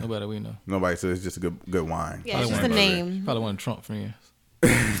 Oh, okay. Nobody we know. Nobody says it's just a good wine. Yeah, it's Probably just a one name. Probably one of Trump friends.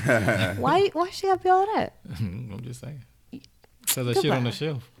 Why she gotta be all that? I'm just saying. Says that Goodbye. shit on the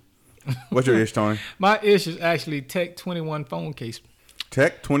shelf. What's your ish, Tony? My ish is actually Tech 21 phone case.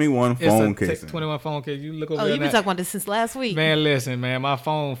 Tech 21 It's phone a casing. Tech 21 phone case. You look over Oh, there you've been now. talking about this since last week. Man, listen, man, my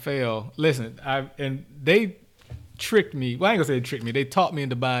phone fell. Listen, and they tricked me. Well, I ain't gonna say they tricked me. They taught me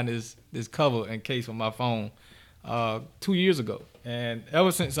into buying this cover and case for my phone 2 years ago. And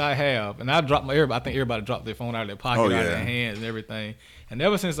ever since I have, and I dropped I think everybody dropped their phone out of their pocket, Oh, out yeah. of their hands and everything. And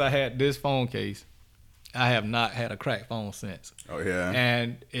ever since I had this phone case, I have not had a cracked phone since. Oh, yeah.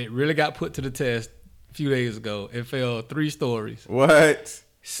 And it really got put to the test a few days ago. It fell 3 stories. What?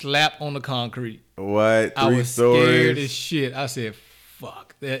 Slap on the concrete. What? I 3 was scared as stories? shit. I said,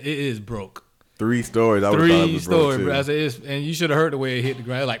 fuck, it is broke. 3 stories. I would thought it 3 was broke stories, too. bro. I said, and you should have heard the way it hit the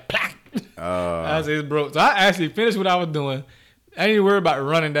ground. It was like, plack. I said, it's broke. So I actually finished what I was doing. I didn't worry about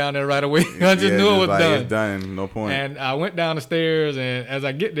running down there right away. I just knew it was like, done. It's done. No point. And I went down the stairs, and as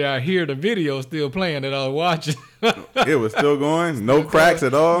I get there, I hear the video still playing that I was watching. It was still going. No cracks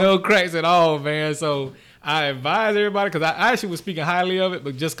at all. No cracks at all, man. So I advise everybody, because I actually was speaking highly of it,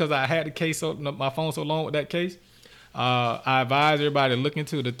 but just because I had the case, my phone so long with that case, I advise everybody to look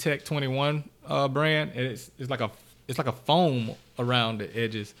into the Tech 21 brand. It's like a foam around the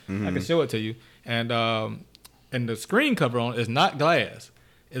edges. Mm-hmm. I can show it to you, and the screen cover on it is not glass.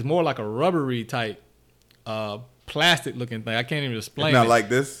 It's more like a rubbery type, plastic looking thing. I can't even explain. It's not it. like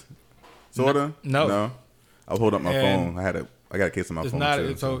this, sorta. No. I'll hold up my And phone. I got a case on my It's phone not.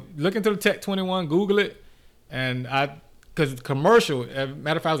 too. So look into the Tech 21, Google it, and I because commercial.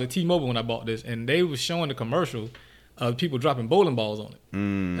 Matter of fact, I was at T-Mobile when I bought this, and they was showing the commercial of people dropping bowling balls on it,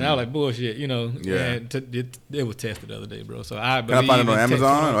 and I was like, bullshit, you know. Yeah. And it was tested the other day, bro. So I Can I find it on in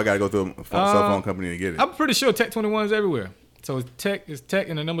Amazon, or I gotta go through a cell phone company to get it? I'm pretty sure Tech 21 is everywhere. So it's Tech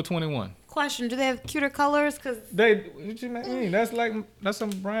and the number 21. Question: do they have cuter colors? Cause What you mean? That's some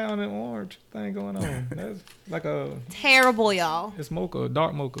brown and orange thing going on. That's like a terrible, y'all. it's mocha,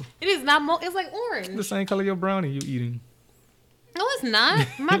 dark mocha. It is not. It's like orange. The same color your brownie you eating. No, it's not.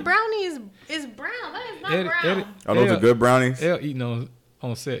 My brownie is brown. That is not brown. Are those the good brownies? Elle eating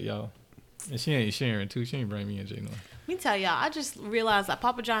on set, y'all. And she ain't sharing too. She ain't bring me and Jay no. Let me tell y'all. I just realized that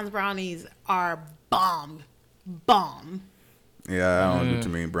Papa John's brownies are bomb. Yeah, I don't do too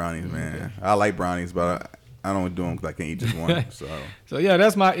many brownies, man. I like brownies, but I don't do them because I can't eat just one. So yeah,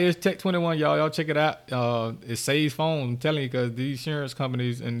 that's my Ish Tech 21, y'all. Y'all check it out. It saves phones. I'm telling you, because these insurance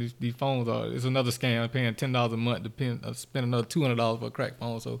companies and these phones it's another scam. Paying $10 a month to spend another $200 for a crack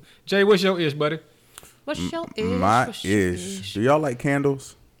phone. So Jay, what's your Ish, buddy? What's your Ish? My Ish. Do y'all like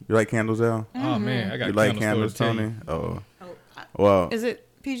candles? You like candles, Al? Oh man, I got You like candles, Tony? Well, Is it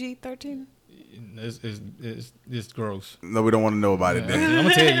PG-13? It's gross. No, we don't want to know about it. Then. I'm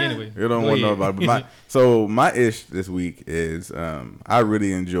gonna tell you anyway. We don't want to know about it. But my ish this week is I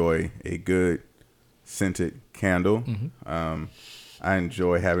really enjoy a good scented candle. Mm-hmm. I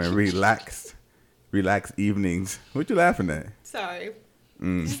enjoy having relaxed evenings. What you laughing at? Sorry.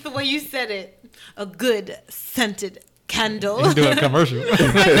 Just the way you said it. A good scented candle. He's doing a commercial.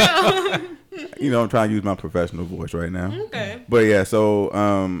 You know, I'm trying to use my professional voice right now. Okay. But yeah,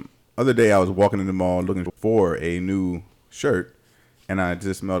 so other day I was walking in the mall looking for a new shirt, and I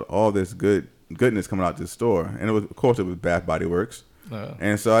just smelled all this goodness coming out this store, and it was, of course, it was Bath Body Works.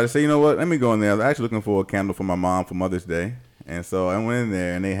 And so I just said, you know what? Let me go in there. I was actually looking for a candle for my mom for Mother's Day, and so I went in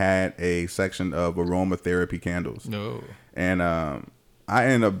there, and they had a section of aromatherapy candles. No. And I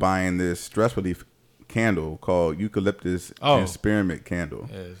ended up buying this stress relief candle called Eucalyptus and Spearmint Candle.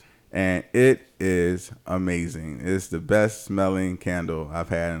 Yes. And it is amazing. It's the best smelling candle I've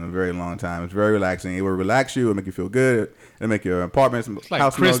had in a very long time. It's very relaxing. It will relax you. It'll make you feel good. It'll make your apartment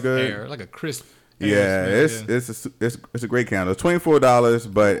house smell good. Air, like a crisp air. It's a great candle. It's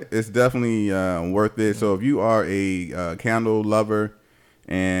 $24, but it's definitely worth it. So if you are a candle lover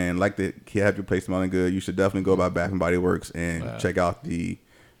and like to have your place smelling good, you should definitely go by Bath and Body Works and check out the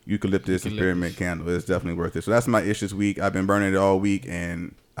Eucalyptus and Spearmint candle. It's definitely worth it. So that's my ish this week. I've been burning it all week,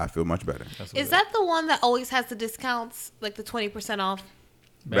 and I feel much better. Is that the one that always has the discounts, like the 20% off?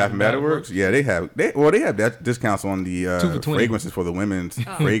 Bath and Body Works? Yeah, they have that discounts on the fragrances for the women's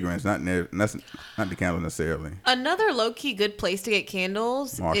fragrance, not the candle necessarily. Another low key good place to get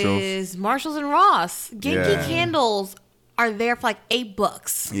candles is Marshalls and Ross. Yankee candles are there for like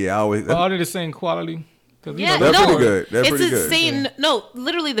 $8. Yeah, I always. Are they the same quality? Yeah, they're pretty good. They're pretty good. It's the same. No,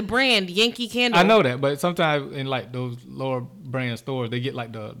 literally the brand Yankee Candle. I know that, but sometimes in like those lower brand stores, they get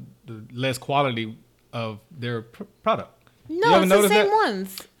like the less quality of their product. No, it's the same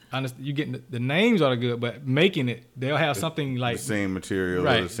ones. Honestly, you getting the names are good, but making it, they'll have something like the same material,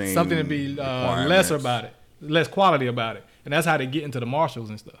 right? Or the same something to be lesser about it, less quality about it, and that's how they get into the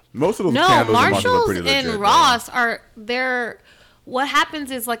Marshalls and stuff. Most of those candles Marshalls are pretty legit, and Ross they're. What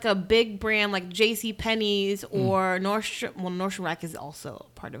happens is like a big brand like JCPenney's or Nordstrom. Well, Nordstrom Rack is also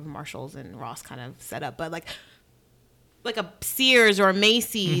part of Marshalls and Ross kind of setup, but like a Sears or a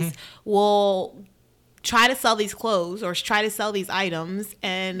Macy's will try to sell these clothes or try to sell these items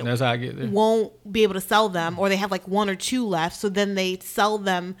and that's how I get there. Won't be able to sell them, or they have like one or two left, so then they sell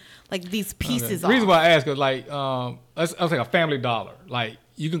them like these pieces. The reason why I ask is like let's say a Family Dollar. Like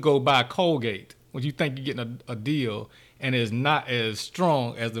you can go buy Colgate when you think you're getting a deal, and it's not as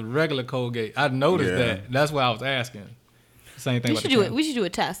strong as the regular Colgate. I noticed that. That's why I was asking. Same thing. We should do a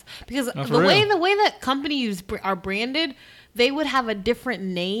test because the way that companies are branded, they would have a different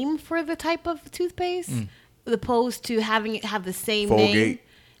name for the type of toothpaste, as opposed to having it have the same name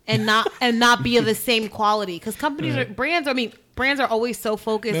and not be of the same quality. Because brands are always so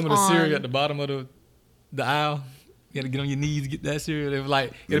focused. Remember the cereal at the bottom of the aisle? You had to get on your knees to get that cereal. It was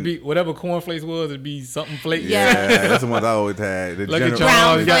like, it'd be whatever cornflakes was, it'd be something flakes. Yeah, that's the ones I always had. The Lucky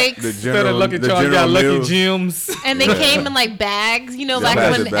Charms flakes. Instead of Lucky Charms, got Lucky Gems. And they came in like bags, like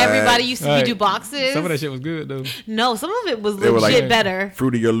when everybody used to redo boxes. Some of that shit was good though. No, some of it was legit better.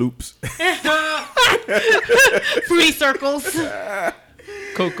 Fruity Your Loops. Fruity Circles.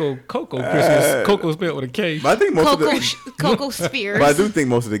 Cocoa Christmas. Cocoa spelled with a K. But I think Cocoa Spheres. But I do think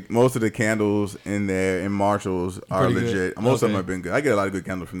most of the candles in there in Marshalls are Pretty legit. good. Most of them have been good. I get a lot of good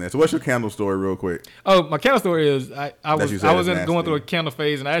candles from there. So what's your candle story, real quick? Oh, my candle story is I was nasty. going through a candle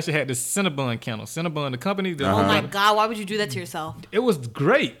phase, and I actually had this Cinnabon candle. Cinnabon, the company. Oh my God! Why would you do that to yourself? It was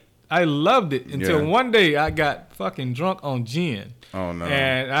great. I loved it until Yeah. one day I got fucking drunk on gin. Oh no!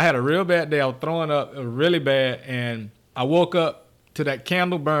 And I had a real bad day. I was throwing up really bad, and I woke up to that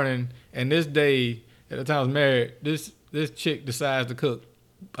candle burning. And this day, at the time I was married, this chick decides to cook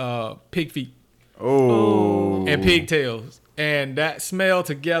pig feet and pigtails. And that smell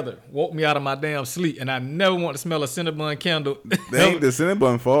together woke me out of my damn sleep. And I never want to smell a Cinnabon candle. That ain't the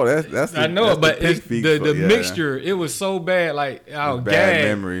Cinnabon fault. That's I know, that's but the it's pig the feet fault. Yeah. mixture. It was so bad. Like I was Bad gagged.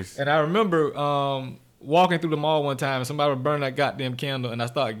 memories. And I remember walking through the mall one time, and somebody was burning that goddamn candle, and I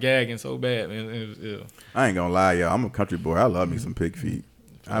started gagging so bad. Man, it was ill. I ain't gonna lie, y'all. I'm a country boy. I love me some pig feet.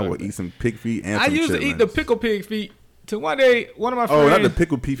 I will eat some pig feet and I some used to eat the chitlins. pickle pig feet. Till one day, one of my friends. Oh, not the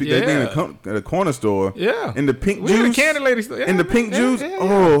pickled pig feet. That thing Yeah. at the corner store. Yeah. In the pink We had a juice. candy lady store. Yeah, In the man. pink Yeah, juice. yeah, yeah.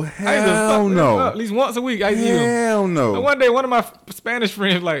 Oh I used to hell fuck them no! up. At least once a week, I used to eat them. Hell no! And one day, one of my Spanish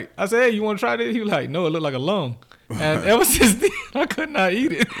friends, like, I said, hey, you want to try this? He was like, no, it looked like a lung. And ever since then, I could not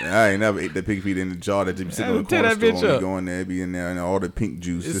eat it. I ain't never ate the pig feet in the jar that you be sitting on the Tear corner that store bitch when you up. go in there, be in there, and all the pink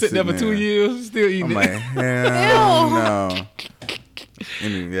juice. It's just sitting there for 2 years, still eating I'm it. like, hell no.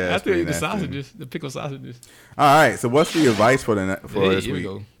 Yeah, I still eat the nasty. sausages, the pickled sausages. All right, so what's the advice for this Here we week?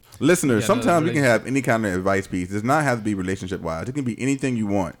 go. Listeners, Yeah, sometimes another you can have any kind of advice piece. It does not have to be relationship wise. It can be anything you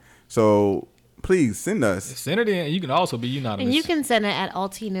want. So please send us. Send it in. You can also be unanimous. And you can send it at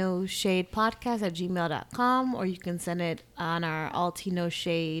altinoshadepodcast@gmail.com, or you can send it on our Altino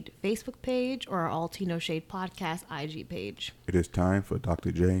Shade Facebook page or our Altino Shade Podcast IG page. It is time for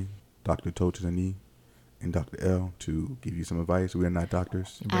Dr. J, Dr. Tochani, and Dr. L to give you some advice. We are not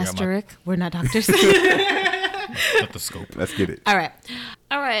doctors. Bring out my Asterisk, we're not doctors. stethoscope. Let's get it. All right.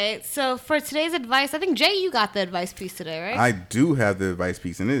 So for today's advice, I think Jay, you got the advice piece today, right? I do have the advice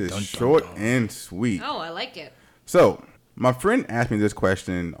piece, and it is short and sweet. Oh, I like it. So, my friend asked me this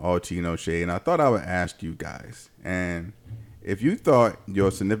question, Altino Shade, and I thought I would ask you guys. And if you thought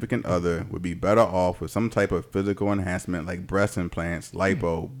your significant other would be better off with some type of physical enhancement like breast implants,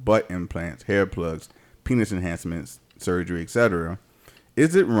 lipo, butt implants, hair plugs, penis enhancements, surgery, etc.,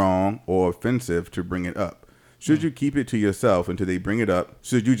 is it wrong or offensive to bring it up? Should you keep it to yourself until they bring it up?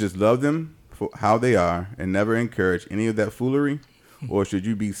 Should you just love them for how they are and never encourage any of that foolery? Or should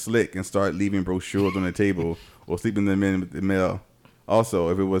you be slick and start leaving brochures on the table or sleeping them in with the mail? Also,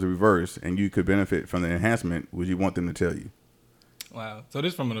 if it was reversed and you could benefit from the enhancement, would you want them to tell you? Wow. So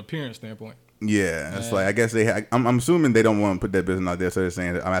this from an appearance standpoint. Yeah, it's like, I guess I'm assuming they don't want to put that business out there, so they're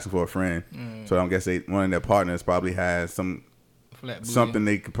saying that I'm asking for a friend. So I guess one of their partners probably has something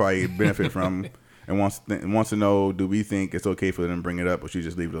they could probably benefit from, and wants to know, do we think it's okay for them to bring it up, or should you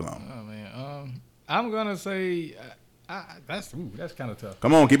just leave it alone? Oh man. I'm gonna say that's kind of tough.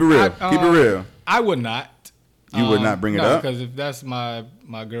 Come on, keep it real. Keep it real. I would not. You would not bring it up? because if that's my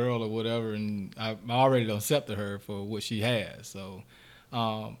girl or whatever, and I already accepted her for what she has. So,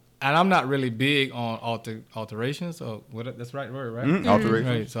 and I'm not really big on alterations. So that's the right word, right? Alterations.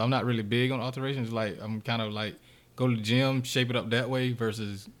 Right. So I'm not really big on alterations. Like I'm kind of like go to the gym, shape it up that way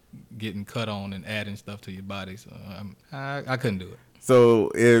versus getting cut on and adding stuff to your body. So I couldn't do it.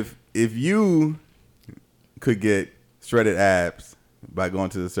 So if you could get shredded abs by going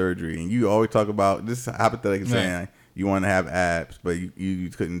to the surgery, and you always talk about this hypothetical saying you want to have abs, but you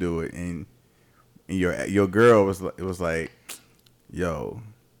couldn't do it, and your girl was like, yo,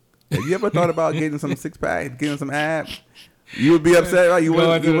 have you ever thought about getting some six pack, getting some abs? You would be upset, right? You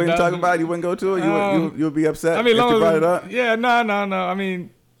wouldn't talk about it. You wouldn't go to it. You would be upset. I mean, if you brought it up. Yeah, no. I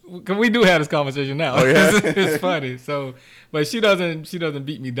mean, 'cause we do have this conversation now. Oh, yeah? It's funny. So, but she doesn't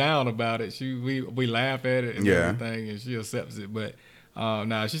beat me down about it. We laugh at it and everything, and she accepts it. But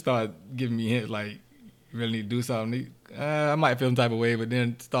now she started giving me hints like, you really need to do something. I might feel some type of way, but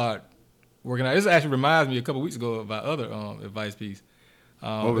then start working out. This actually reminds me a couple weeks ago of our other advice piece.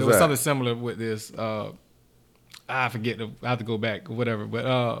 What was it was that? something similar with this. I forget. I have to go back or whatever. But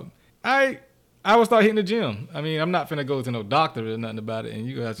I will start hitting the gym. I mean, I'm not finna go to no doctor or nothing about it, and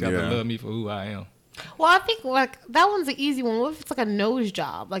you guys have to love me for who I am. Well, I think like that one's an easy one. What if it's like a nose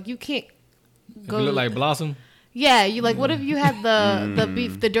job? Like you can't go. If you look like Blossom. Yeah, you like. What if you had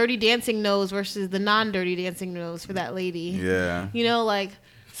the Dirty Dancing nose versus the non-Dirty Dancing nose for that lady? Yeah. You know, like,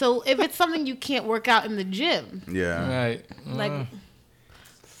 so if it's something you can't work out in the gym, Yeah. Right. like,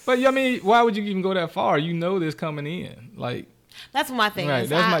 But I mean, why would you even go that far? You know this coming in. Like, That's my thing. Right. Is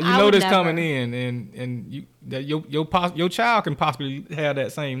That's I you know would this never. coming in, and you that your child can possibly have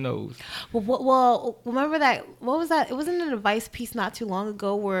that same nose. Well, remember that? What was that? It wasn't an advice piece not too long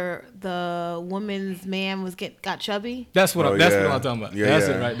ago where the woman's man got chubby, That's what yeah. what I'm talking about. Yeah, That's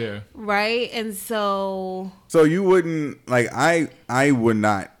yeah. it right there. right? And so So you wouldn't like I would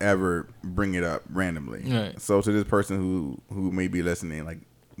not ever bring it up randomly. Right. So to this person who may be listening, like,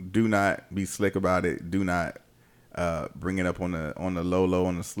 do not be slick about it. Do not bring it up on the low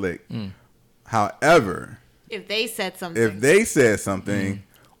on the slick. However, if they said something,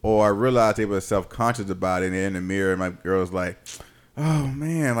 or I realized they were self-conscious about it, and they're in the mirror, and my girl's like, oh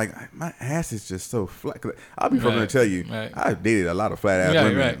man, like my ass is just so flat. 'Cause I'll be from to tell you, Right. I've dated a lot of flat ass Right,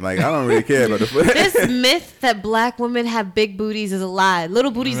 women. right. Like, I don't really care about the foot. this myth that black women have big booties is a lie.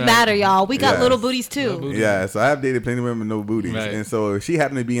 Little booties Right. matter, y'all. We got Yes. little booties too. Little booties. Yeah, so I have dated plenty of women with no booties, Right. and so if she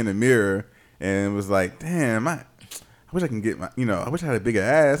happened to be in the mirror and was like, damn, I wish I can get I wish I had a bigger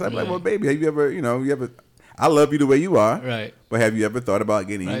ass. I'd be like, Right. well, baby, have you ever, I love you the way you are, Right. but have you ever thought about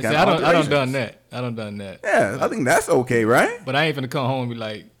getting any Right. kind See, of I don't alterations? done that. I don't that. Yeah, I think that's okay, right? But I ain't finna come home and be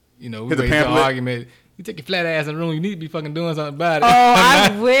like, we Hit the wait for an pamphlet. argument. You take your flat ass in the room. You need to be fucking doing something about it. Oh,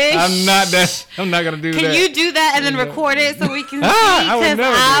 I wish. I'm not gonna do Can that. you do that and then record it so we can see? I would Because never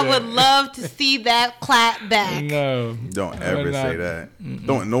do I that. would love to see that clap back. No. Don't I ever would say not. that.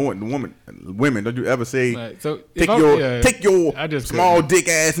 Don't no one, women. Don't you ever say Right. So take if I'm- your yeah, take your I just small couldn't. dick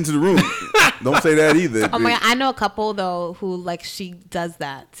ass into the room. Don't say that either. Oh my God, I know a couple though who like she does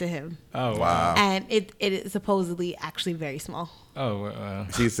that to him, Oh Wow. and it is supposedly actually very small. Oh wow.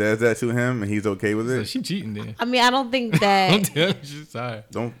 She says that to him, and he's okay with So it. she cheating then. I mean, I don't think Don't that. tell me she's sorry.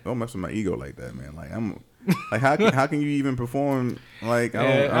 Don't mess with my ego like that, man. Like I'm like how can you even perform? Like I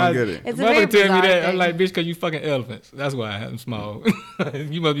Yeah, don't get it. It's a Mother very tell me bizarre that. I'm thing. like, bitch, cause you fucking elephants. That's why I'm small.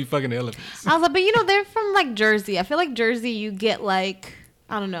 You must be fucking elephants. I was like, but they're from like Jersey. I feel like Jersey, you get like,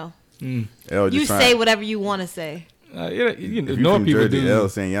 I don't know. L just You trying- say whatever you want to say. You If you North from people Jersey, do. L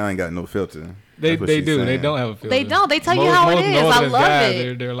saying y'all ain't got no filter. They That's what they she's do. They saying. don't have a filter. They don't. They tell you how it is. I Northerners love guys,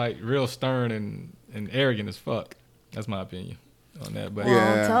 it. They're like real stern and arrogant as fuck. That's my opinion on that. But Well,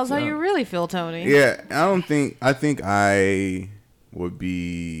 Yeah. tell us how Yeah. you really feel, Tony. Yeah, I think I would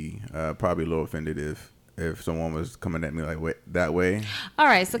be probably a little offended if someone was coming at me like that way. All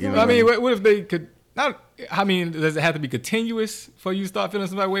right. So You can know I we? mean, what if they could? Not. I mean, does it have to be continuous for you to start feeling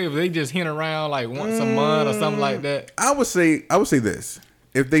some type of way? If they just hint around like once a month or something like that. I would say this.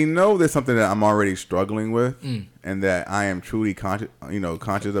 If they know there's something that I'm already struggling with and that I am truly conscious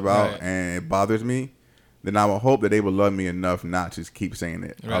about, Right. and it bothers me, then I will hope that they will love me enough not to keep saying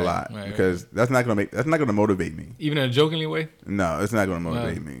it a Right, lot, right, because that's not gonna motivate me. Even in a jokingly way. No, it's not gonna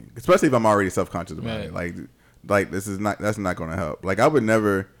motivate me, especially if I'm already self-conscious about it. Right. Like that's not gonna help. Like I would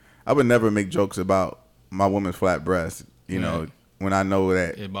never make jokes about my woman's flat breast, Right. when I know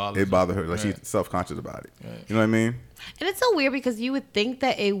that It bothers her. Like Right. she's self-conscious about it. Right. You know what I mean? And it's so weird because you would think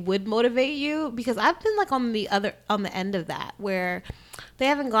that it would motivate you, because I've been like on the end of that, where they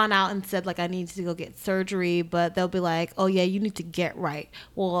haven't gone out and said like I need to go get surgery, but they'll be like, oh yeah, you need to get right.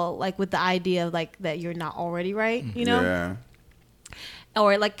 Well, like with the idea of like that you're not already right, Yeah.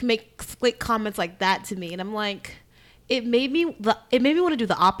 or like make slick comments like that to me, and I'm like, it made me want to do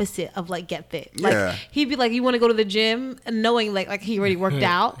the opposite of like get fit. Like Yeah. he'd be like, you want to go to the gym, and knowing like he already worked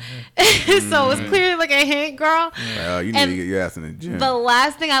out, so it's clearly like a hint, girl. You need And to get your ass in the gym. The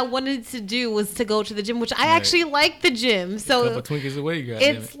last thing I wanted to do was to go to the gym, which I actually like the gym. So Couple Twinkies away, you got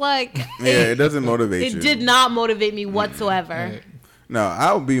it's like Yeah, it doesn't motivate you. it did not motivate me whatsoever. Right. No,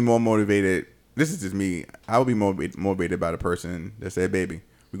 I would be more motivated. This is just me. I would be motivated by the person that said, "Baby,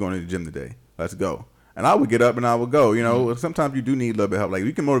 we're going to the gym today. Let's go." And I would get up and I would go. Sometimes you do need a little bit of help. Like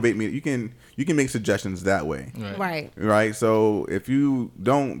you can motivate me. You can make suggestions that way. Right. Right. So if you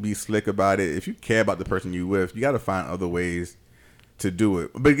don't be slick about it, if you care about the person you with, you got to find other ways to do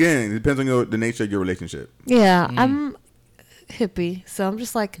it. But again, it depends on the nature of your relationship. Yeah, I'm hippie, so I'm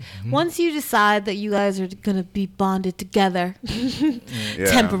just like, once you decide that you guys are gonna be bonded together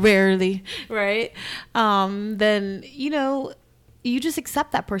temporarily, right? Then you just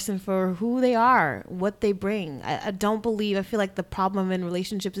accept that person for who they are, what they bring. I feel like the problem in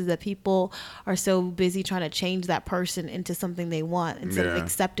relationships is that people are so busy trying to change that person into something they want instead of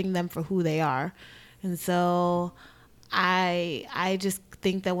accepting them for who they are. And so I just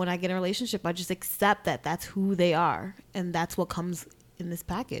think that when I get in a relationship, I just accept that that's who they are, and that's what comes in this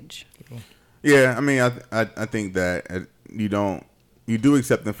package. Yeah, I mean, I think that you do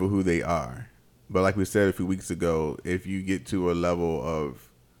accept them for who they are. But like we said a few weeks ago, if you get to a level of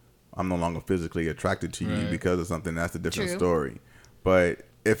I'm no longer physically attracted to you because of something, that's a different True. story. But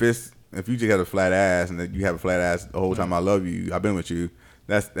if it's if you just got a flat ass and then you have a flat ass the whole time I love you, I've been with you.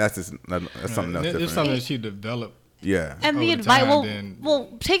 That's just that's something else different. It's something that she developed. Yeah. And the advice, well,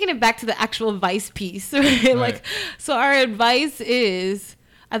 taking it back to the actual advice piece, right? Like, so our advice is,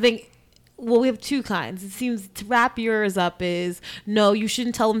 I think, well, we have two kinds. It seems to wrap yours up is, no, you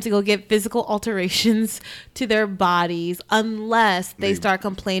shouldn't tell them to go get physical alterations to their bodies unless they start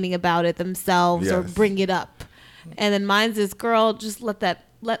complaining about it themselves or bring it up. And then mine's is, girl, just let that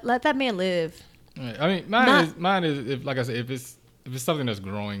man live. Right. I mean, mine is if, like I said, if it's something that's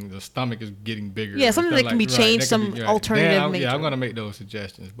growing, the stomach is getting bigger. Yeah, something that can be changed, some alternative. I'm gonna make those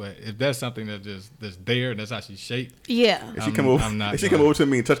suggestions. But if that's something that's there and that's how she's shaped, if she come over to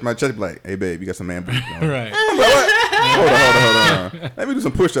me and touch my chest, like, hey babe, you got some man boobs. Right. Hold on. Let me do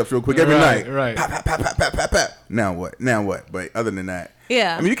some push-ups real quick every night. Right. Pap. Now what? But other than that,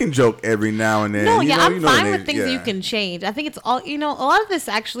 yeah. I mean, you can joke every now and then. No, I'm fine with things that you can change. I think it's all, a lot of this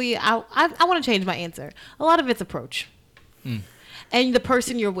actually, I want to change my answer. A lot of it's approach. And the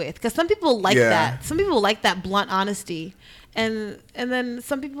person you're with, because some people like that. Some people like that blunt honesty, and then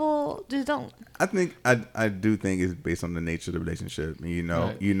some people just don't. I think I do think it's based on the nature of the relationship. You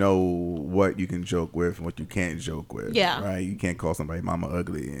know what you can joke with and what you can't joke with. Yeah, right. You can't call somebody mama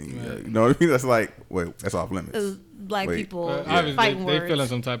ugly, and you know what I mean. That's like, wait, that's off limits. Black people fighting words. They feel in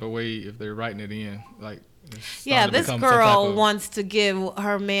some type of way if they're writing it in, like. Yeah, this girl wants to give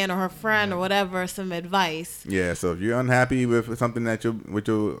her man or her friend or whatever some advice. Yeah, so if you're unhappy with something that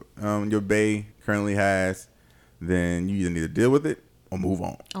your bae currently has, then you either need to deal with it or move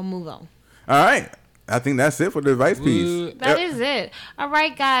on. All right. I think that's it for the advice piece. That is it. All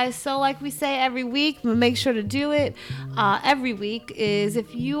right, guys. So like we say every week, but make sure to do it every week, is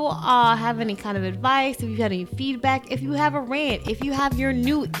if you have any kind of advice, if you have any feedback, if you have a rant, if you have your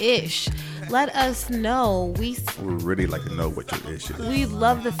new ish, let us know. We would really like to know what your ish is. We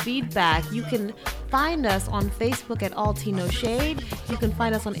love the feedback. You can find us on Facebook at All Tea No Shade. You can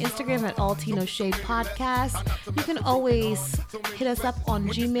find us on Instagram at All Tea No Shade Podcast. You can always hit us up on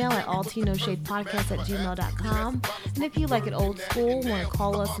Gmail at allteanoshadepodcast@gmail.com. And if you like it old school, want to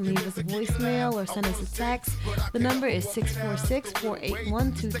call us and leave us a voicemail or send us a text, the number is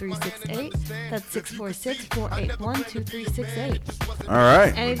 646-481-2368. That's 646-481-2368. All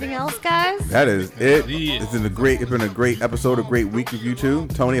right. Anything else, guys? That is it. It's been a great episode, a great week with you two.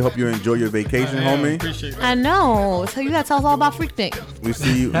 Tony, I hope you enjoy your vacation, homie. Appreciate that. I know. So you gotta tell us all about Freaknik. We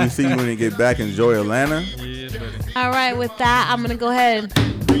see you when you get back. Enjoy Atlanta. Yeah, buddy. All right, with that, I'm gonna go ahead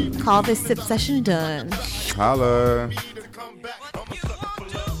and call this sip session done. Holla.